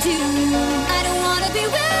found you, I don't wanna be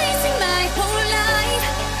wasting my whole life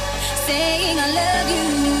saying I love you.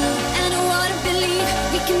 I don't wanna believe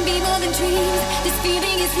we can be more than dreams. This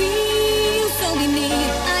feeling is real, so we need.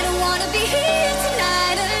 I don't wanna be here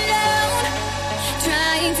tonight alone,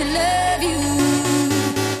 trying to love you.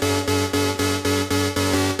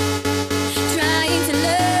 Trying to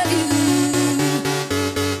love you.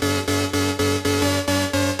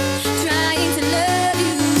 Trying to love you.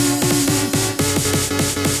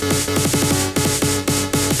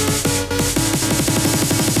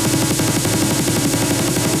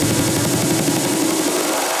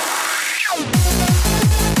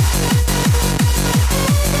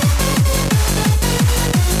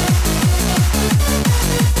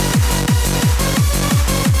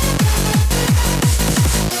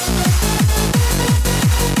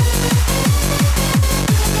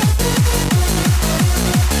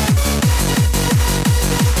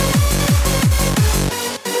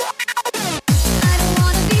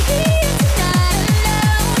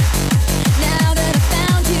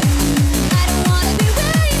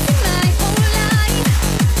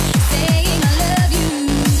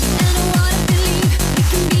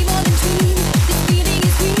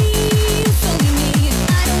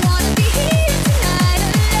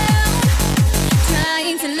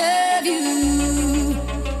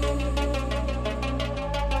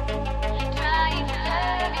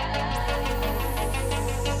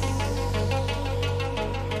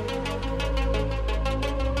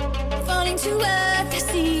 Falling to earth, I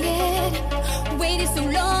see it. Waited so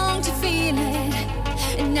long to feel it.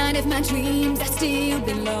 At night of my dreams, I still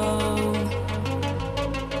belong.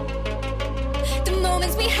 The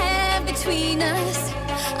moments we have between us,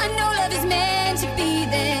 I know love is meant to be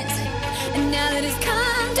this. And now that it's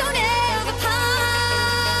come, don't ever part.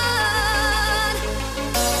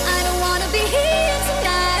 I don't wanna be here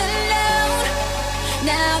tonight alone.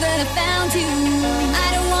 Now that I found you, I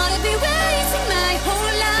don't wanna be wasting my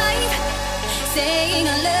whole life saying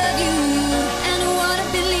I love you. I don't wanna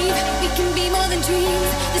believe we can be more than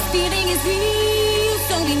dreams. This feeling is real,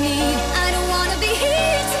 so we need. I don't wanna be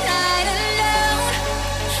here tonight alone,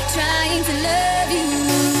 trying to love you.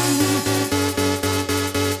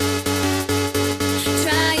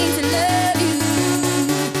 Trying to love you.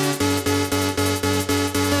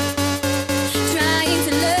 Trying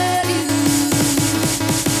to love you.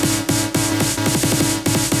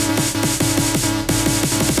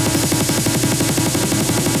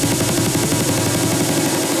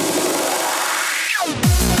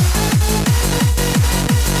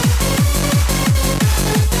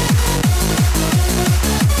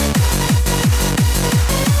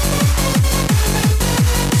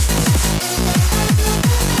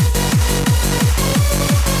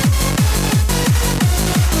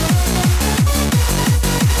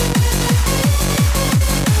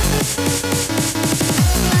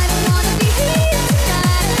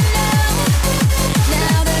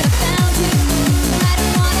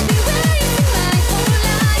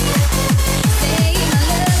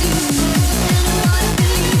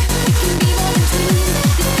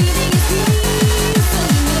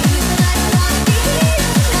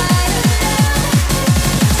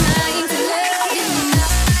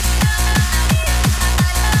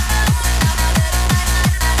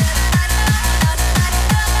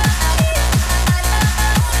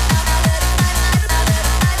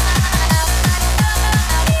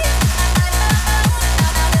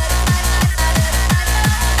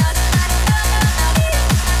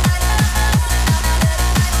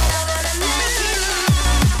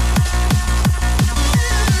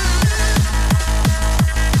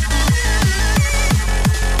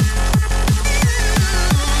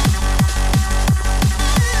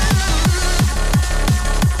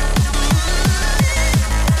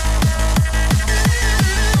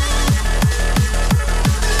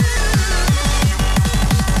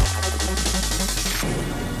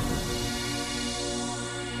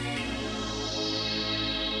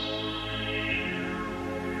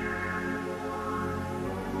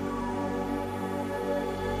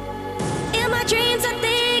 Dreams I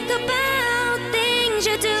think about things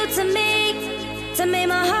you do to make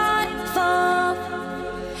my heart fall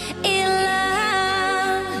in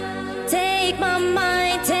love. Take my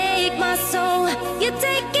mind, take my soul. You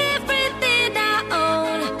take everything I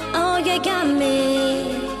own. Oh, you got me,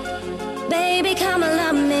 baby.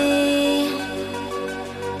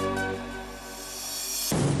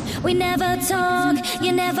 We never talk,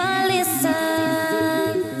 you never listen.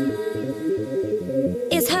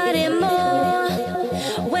 It's hurting more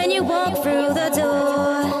when you walk through the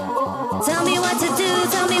door. Tell me what to do,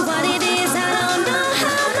 tell me what it is. I don't know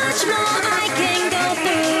how much more I can go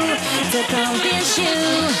through to convince you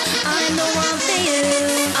I'm the one for you.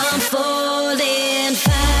 I'm falling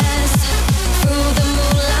fast through the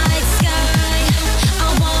moonlight sky. I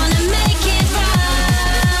wanna make it right.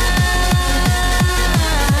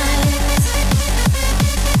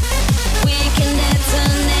 We can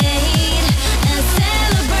detonate and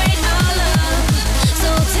celebrate our love. So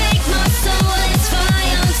take my soul, let's fly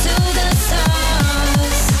onto the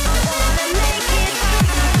stars. I wanna make it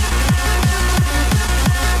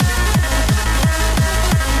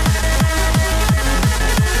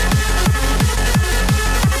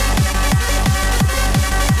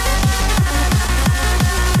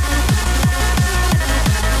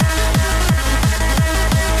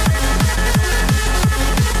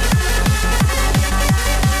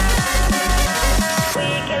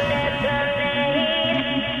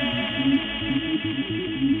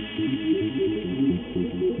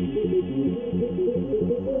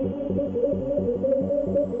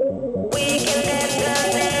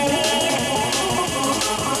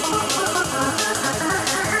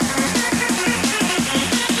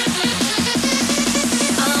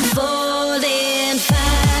I'm falling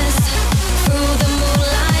fast through the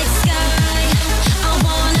moonlight sky. I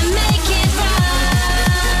wanna make it right.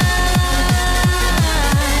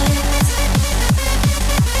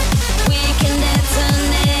 We can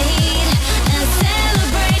detonate and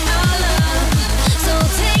celebrate our love. So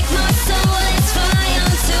take my soul, let's fly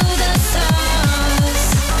onto the stars.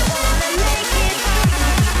 I wanna make it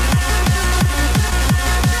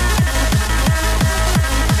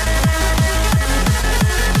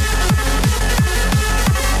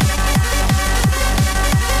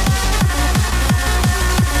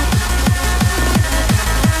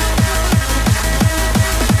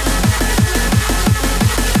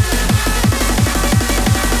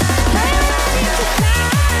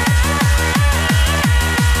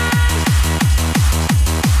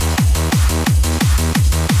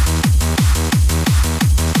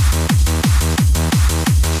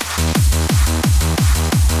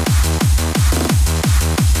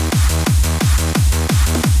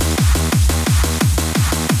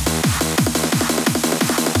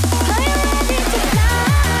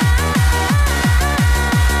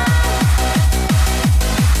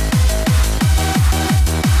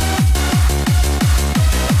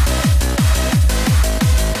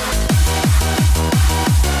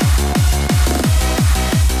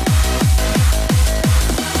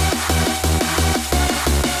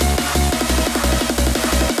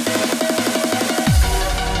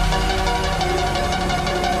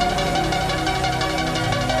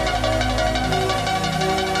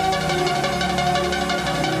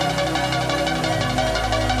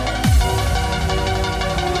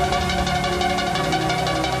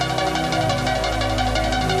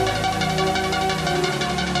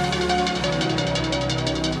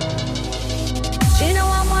You know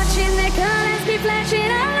I'm watching the colors be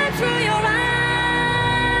flashing out through your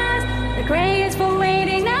eyes. The gray is for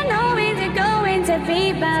waiting, not knowing you're going to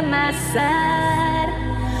be by my side.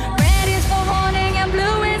 Red is for warning and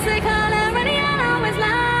blue is the color and yellow is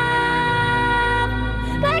love.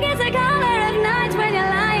 Black is the color of night when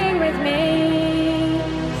you're lying with me.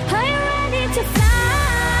 Are you ready to fly?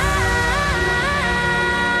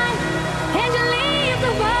 And you leave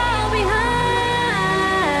the world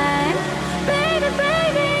behind. Baby,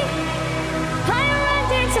 baby, are you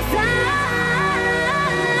ready to fly?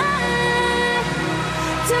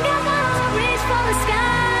 Together we'll reach for the sky.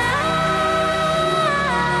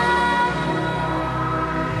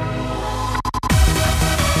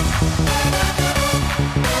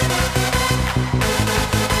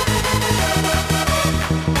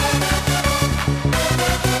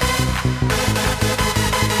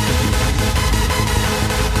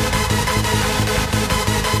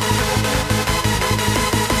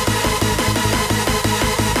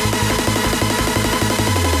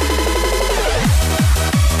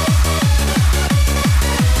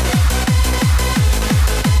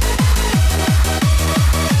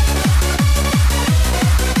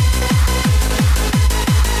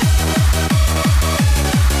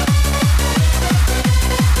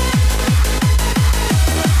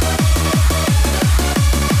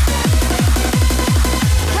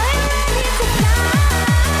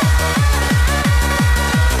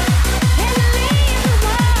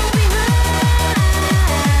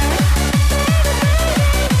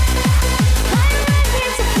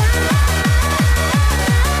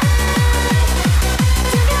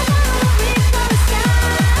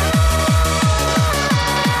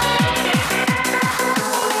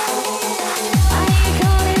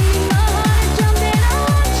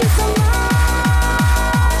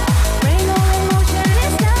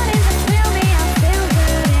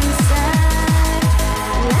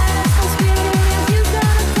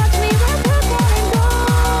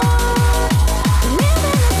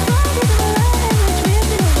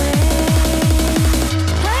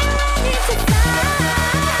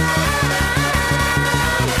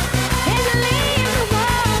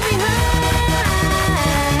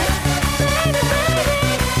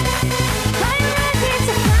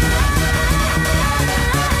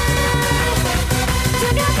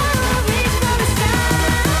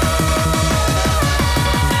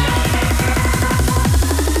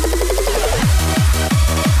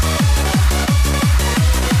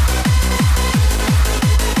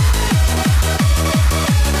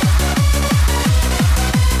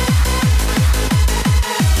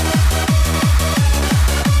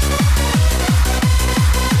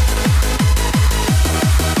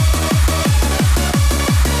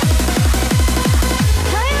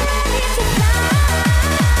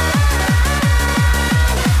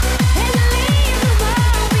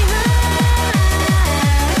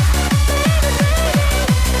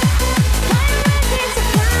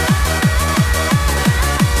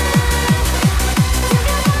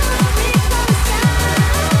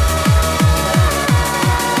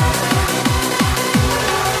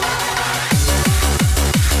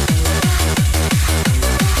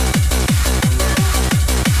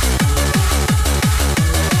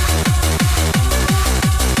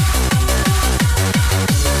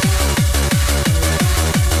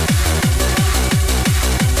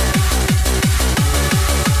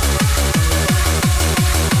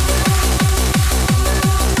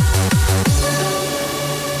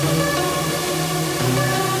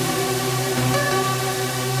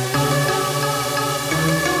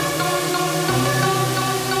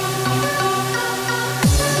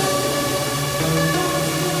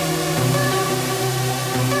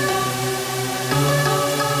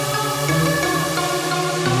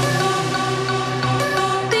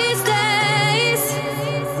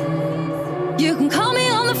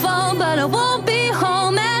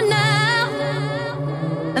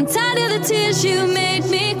 wish you made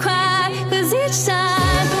me cry. 'Cause each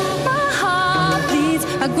time my heart bleeds,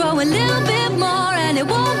 I grow a little bit more, and it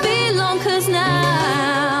won't be long. 'Cause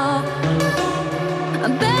now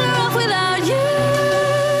I'm better off without you.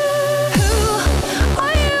 Who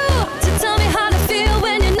are you to tell me how to feel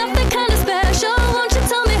when you're nothing kind of special? Won't you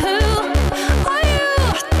tell me who are you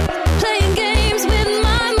playing games with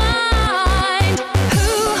my mind? Who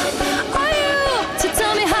are you to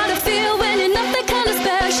tell me how to feel when you're nothing kind of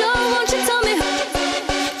special? Won't you tell me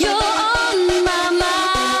you're on my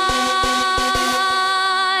mind?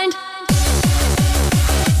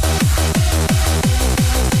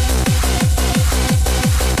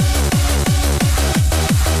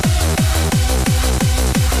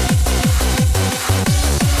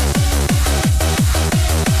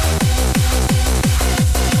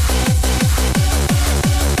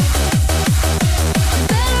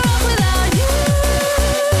 Better off without you.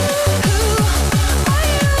 Who are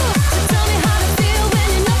you to tell me how to feel when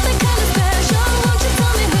you're nothing kind of special? Won't you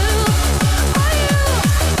tell me who are you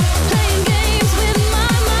playing games with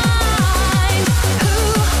my mind? Who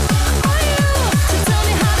are you to tell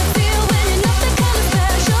me how to feel when you're nothing kind of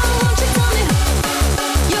special? Won't you tell me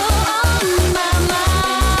you're on my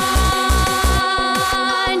mind?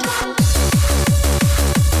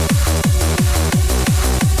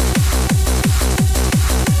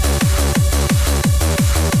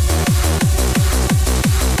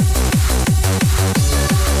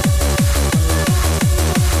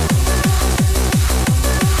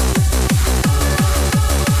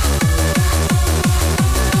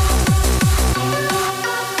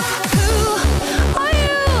 Who are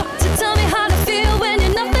you to tell me how to feel when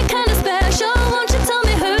you're nothing kind of special? Won't you tell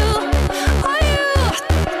me who are you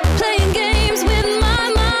playing games with my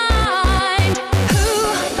mind? Who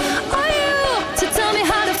are you to tell me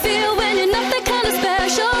how to feel when you're nothing kind of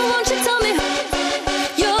special? Won't you tell me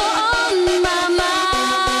you're on my mind?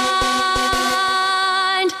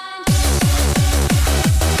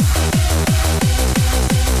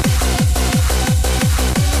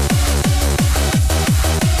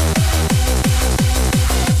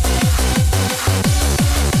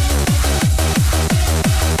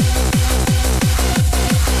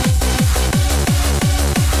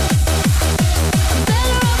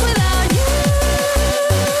 Better off without you.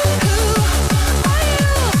 Who are you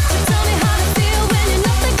to tell me how to feel when you're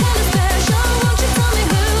nothing kind of special? Won't you tell me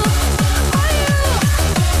who are you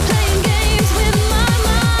playing games with my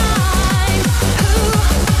mind? Who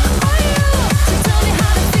are you to tell me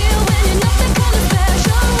how to feel when you're nothing kind of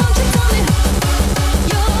special? Won't you tell me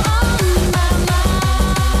you're on my mind?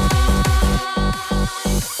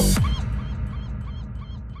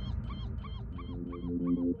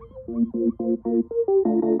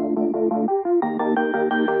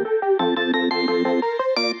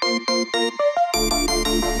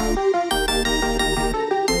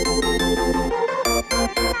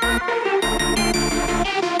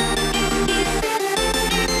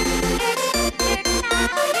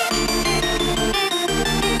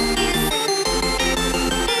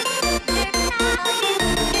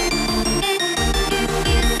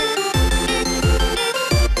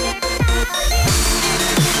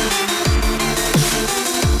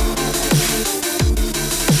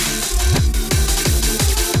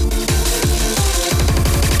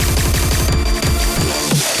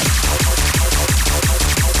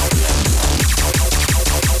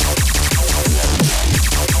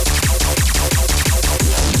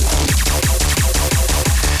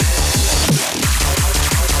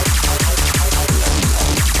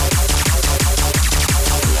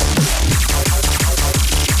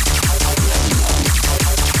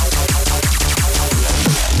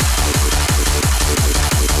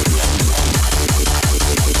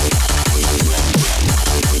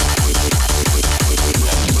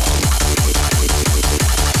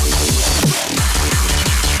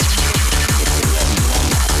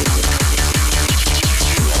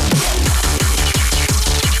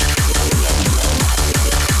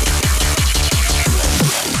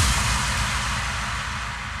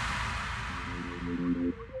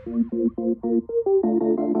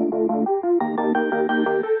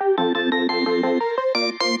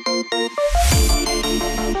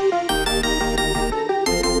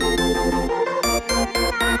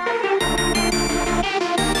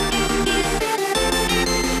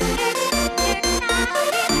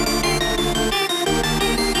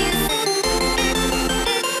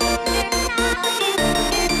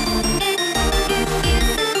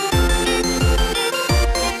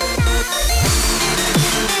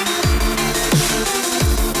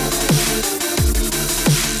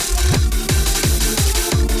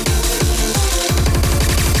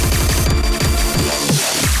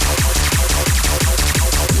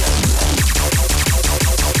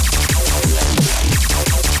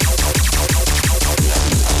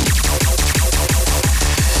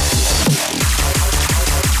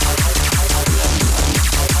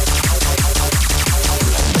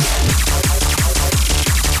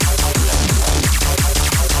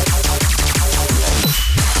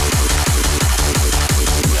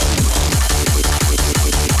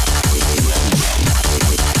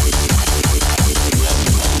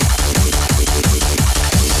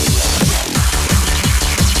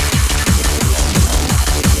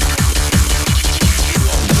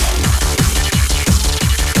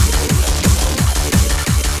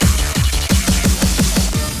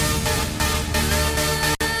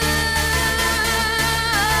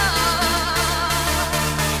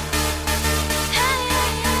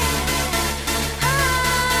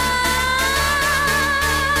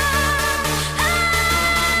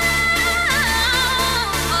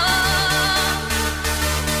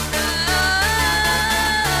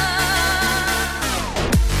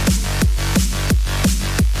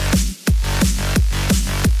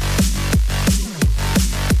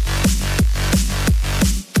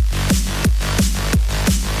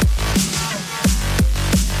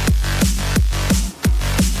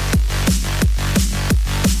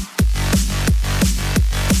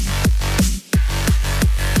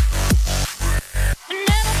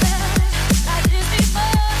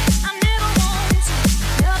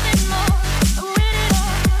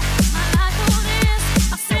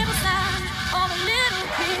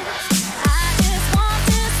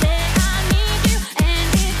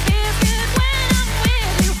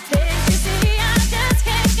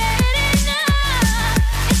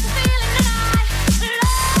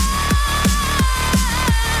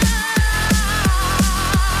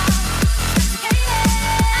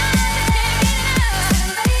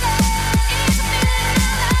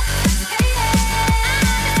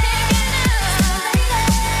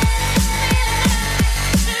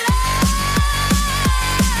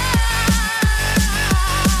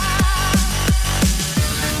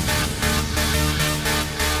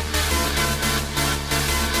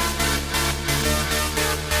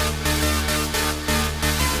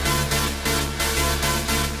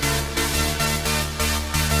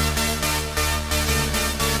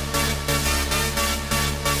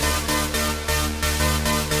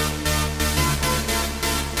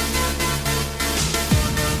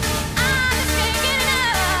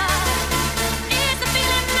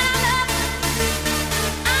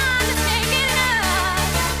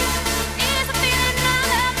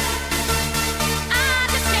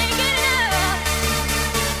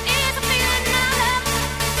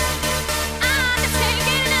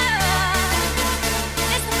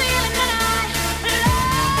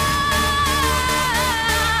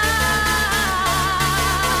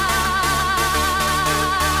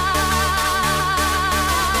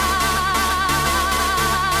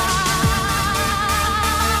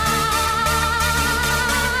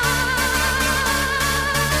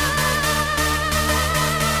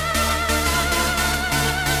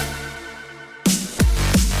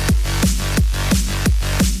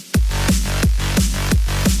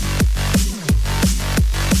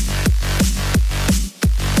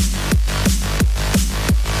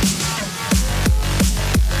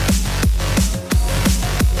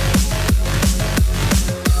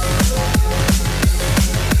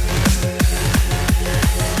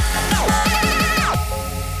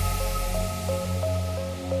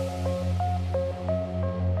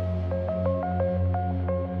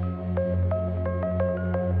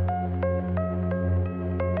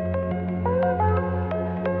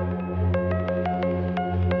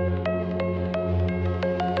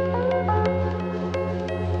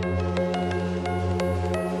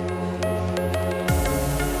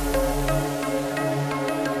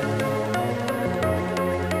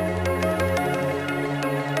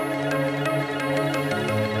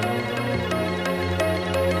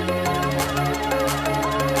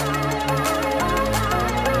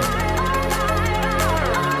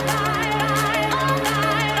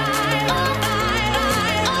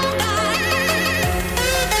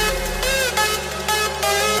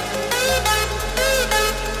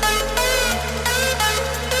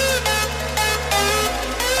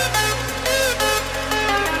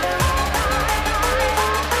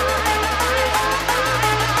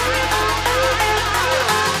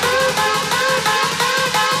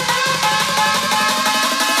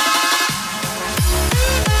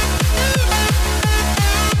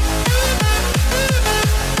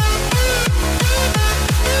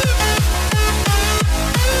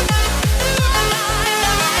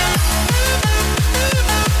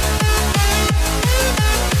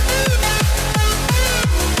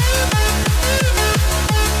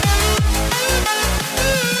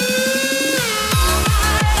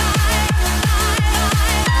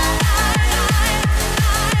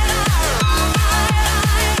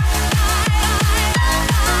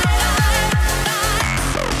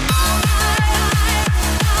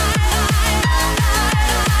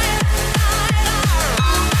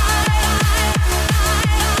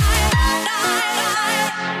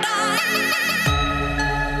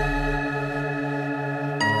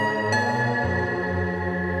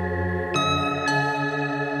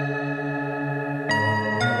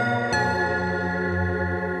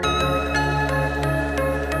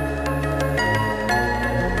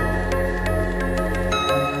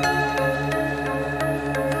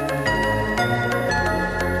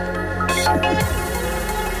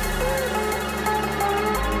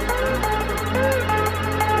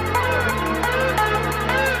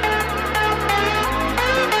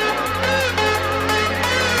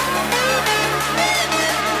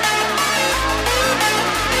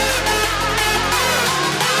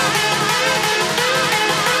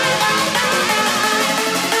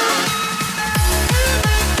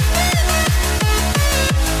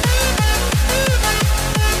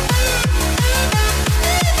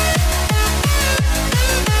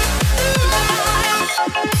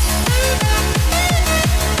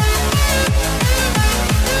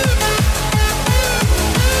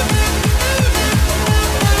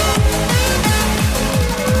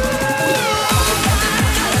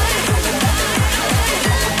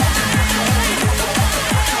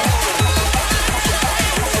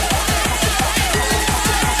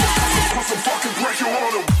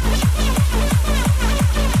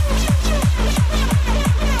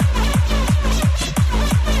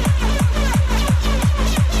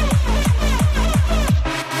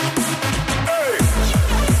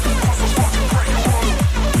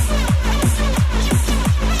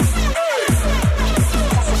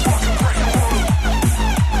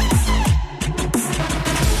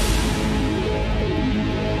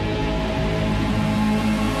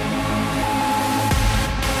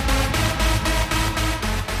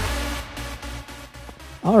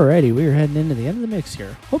 Alrighty, we are heading into the end of the mix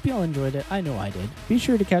here. Hope you all enjoyed it. I know I did. Be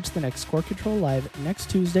sure to catch the next Core Control Live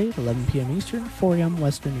next Tuesday at 11 p.m. Eastern, 4 a.m.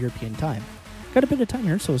 Western European Time. Got a bit of time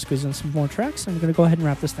here, so we'll squeeze in some more tracks, and I'm going to go ahead and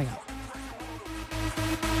wrap this thing up.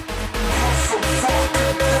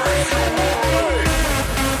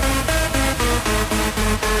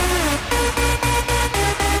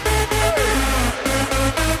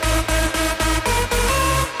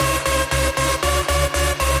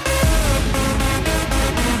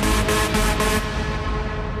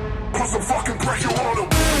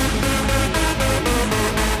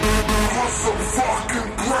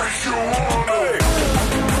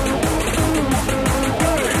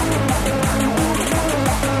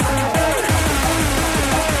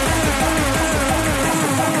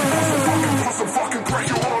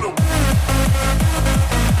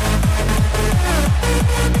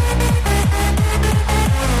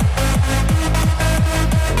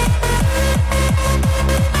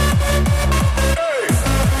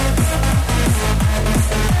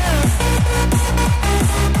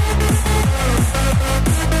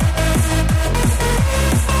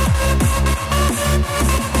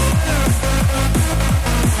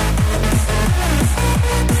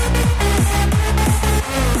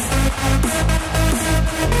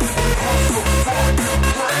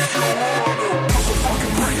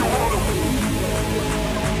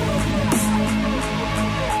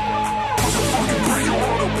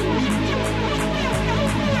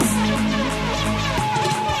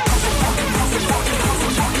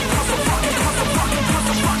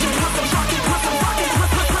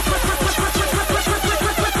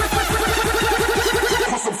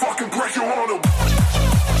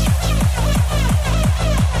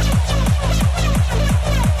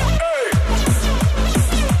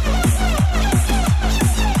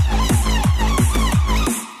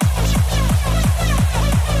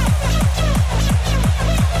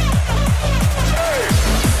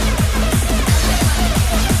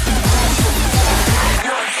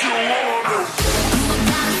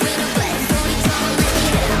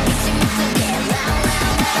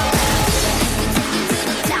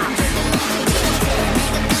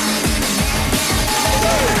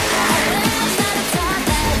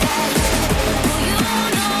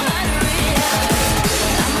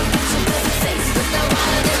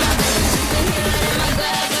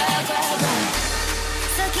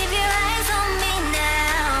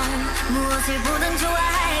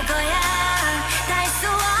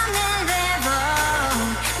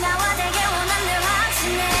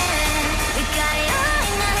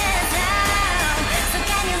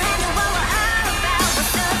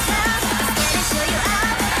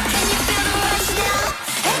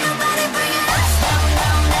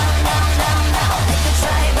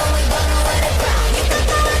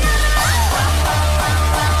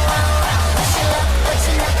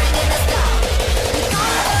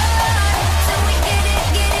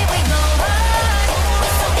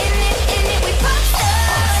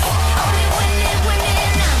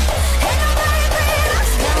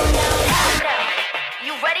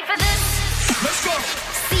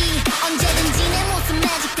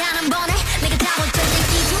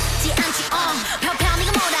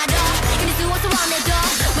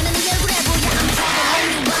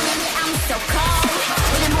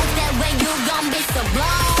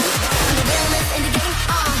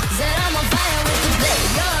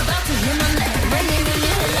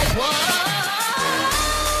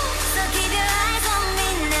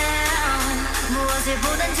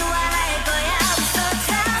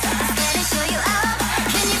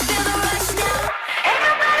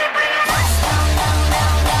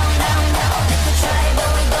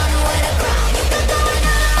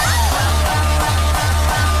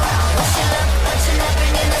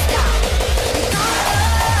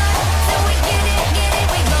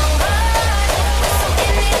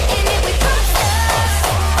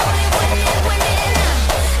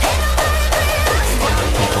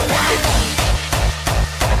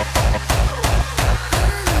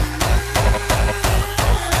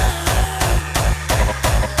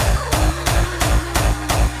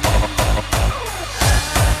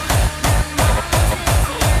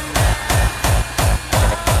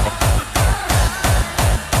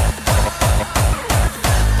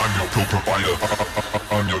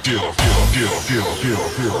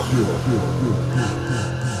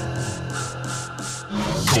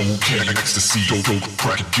 Cocaine, ecstasy, dope,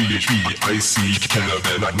 crack, GHB, icy,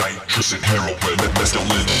 cannabis, nitrous and heroin,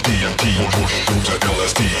 mescaline, DMT, mushrooms and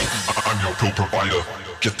LSD. I'm your dope provider.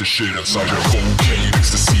 Get the shit inside your cocaine,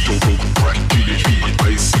 ecstasy, dope, crack, GHB,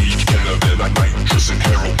 icy, cannabis, nitrous and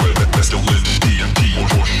heroin, mescaline, DMT,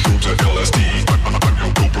 mushrooms and LSD. I'm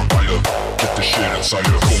your dope provider. Get the shit inside. inside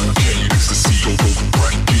your cocaine, ecstasy, coke,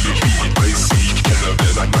 crack, GHB, icy,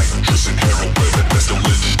 cannabis, nitrous and heroin,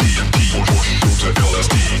 mescaline, DMT, or mushrooms and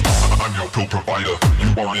LSD. I'm your pill provider.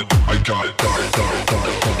 You want it? I got it. I'm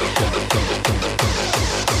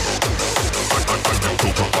your pill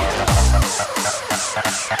provider.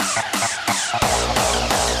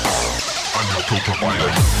 I'm your pill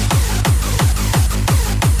provider.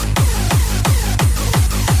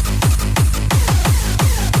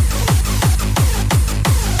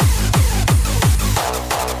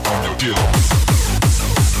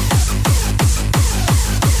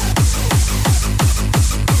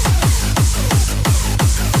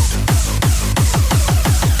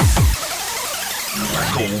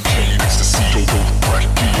 Cocaine, ecstasy, coke, crack,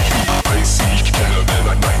 GHB, icy, cannabis,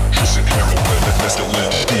 nitrous and heroin,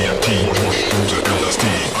 mescaline, DMT, or mushrooms and LSD.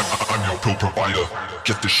 I'm your pill provider.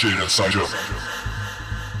 Get the shit inside you.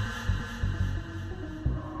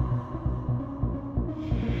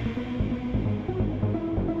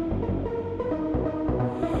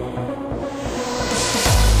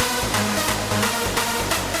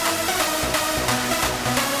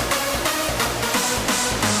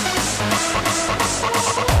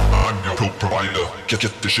 Provider,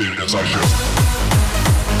 get the shit inside you.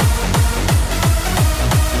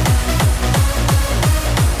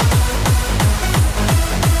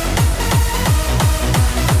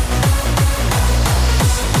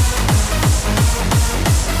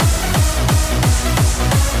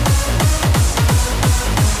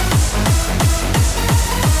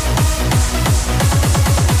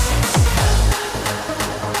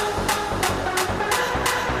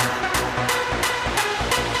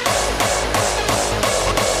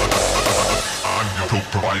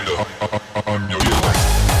 Provider, I'm your dealer.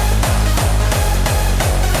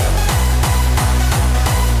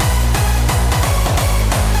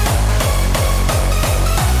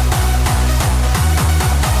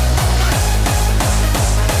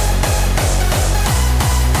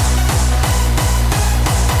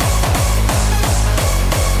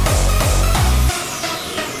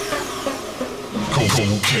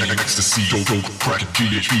 Cocaine, ecstasy, coke, crack,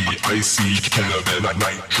 GHB, icy, cannabis,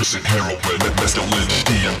 nitrous and heroin, mescaline,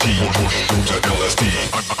 DMT, or mushrooms and LSD.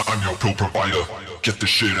 I'm your pill provider. Get the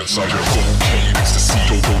shit inside your cocaine, ecstasy,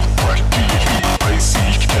 coke, crack, GHB, icy,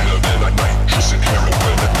 cannabis, nitrous and heroin,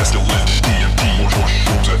 mescaline, DMT, or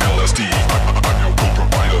mushrooms and LSD. I'm your pill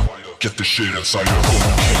provider. Get the shit inside your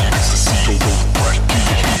cocaine, ecstasy, coke, crack,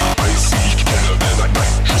 GHB, icy, cannabis,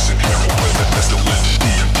 nitrous and heroin, mescaline,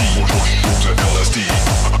 DMT, or mushrooms and LSD.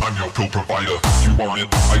 I'm your pill provider. You want it?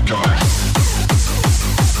 I got it.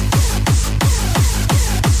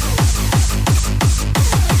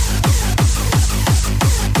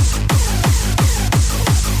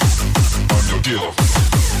 I'm your dealer.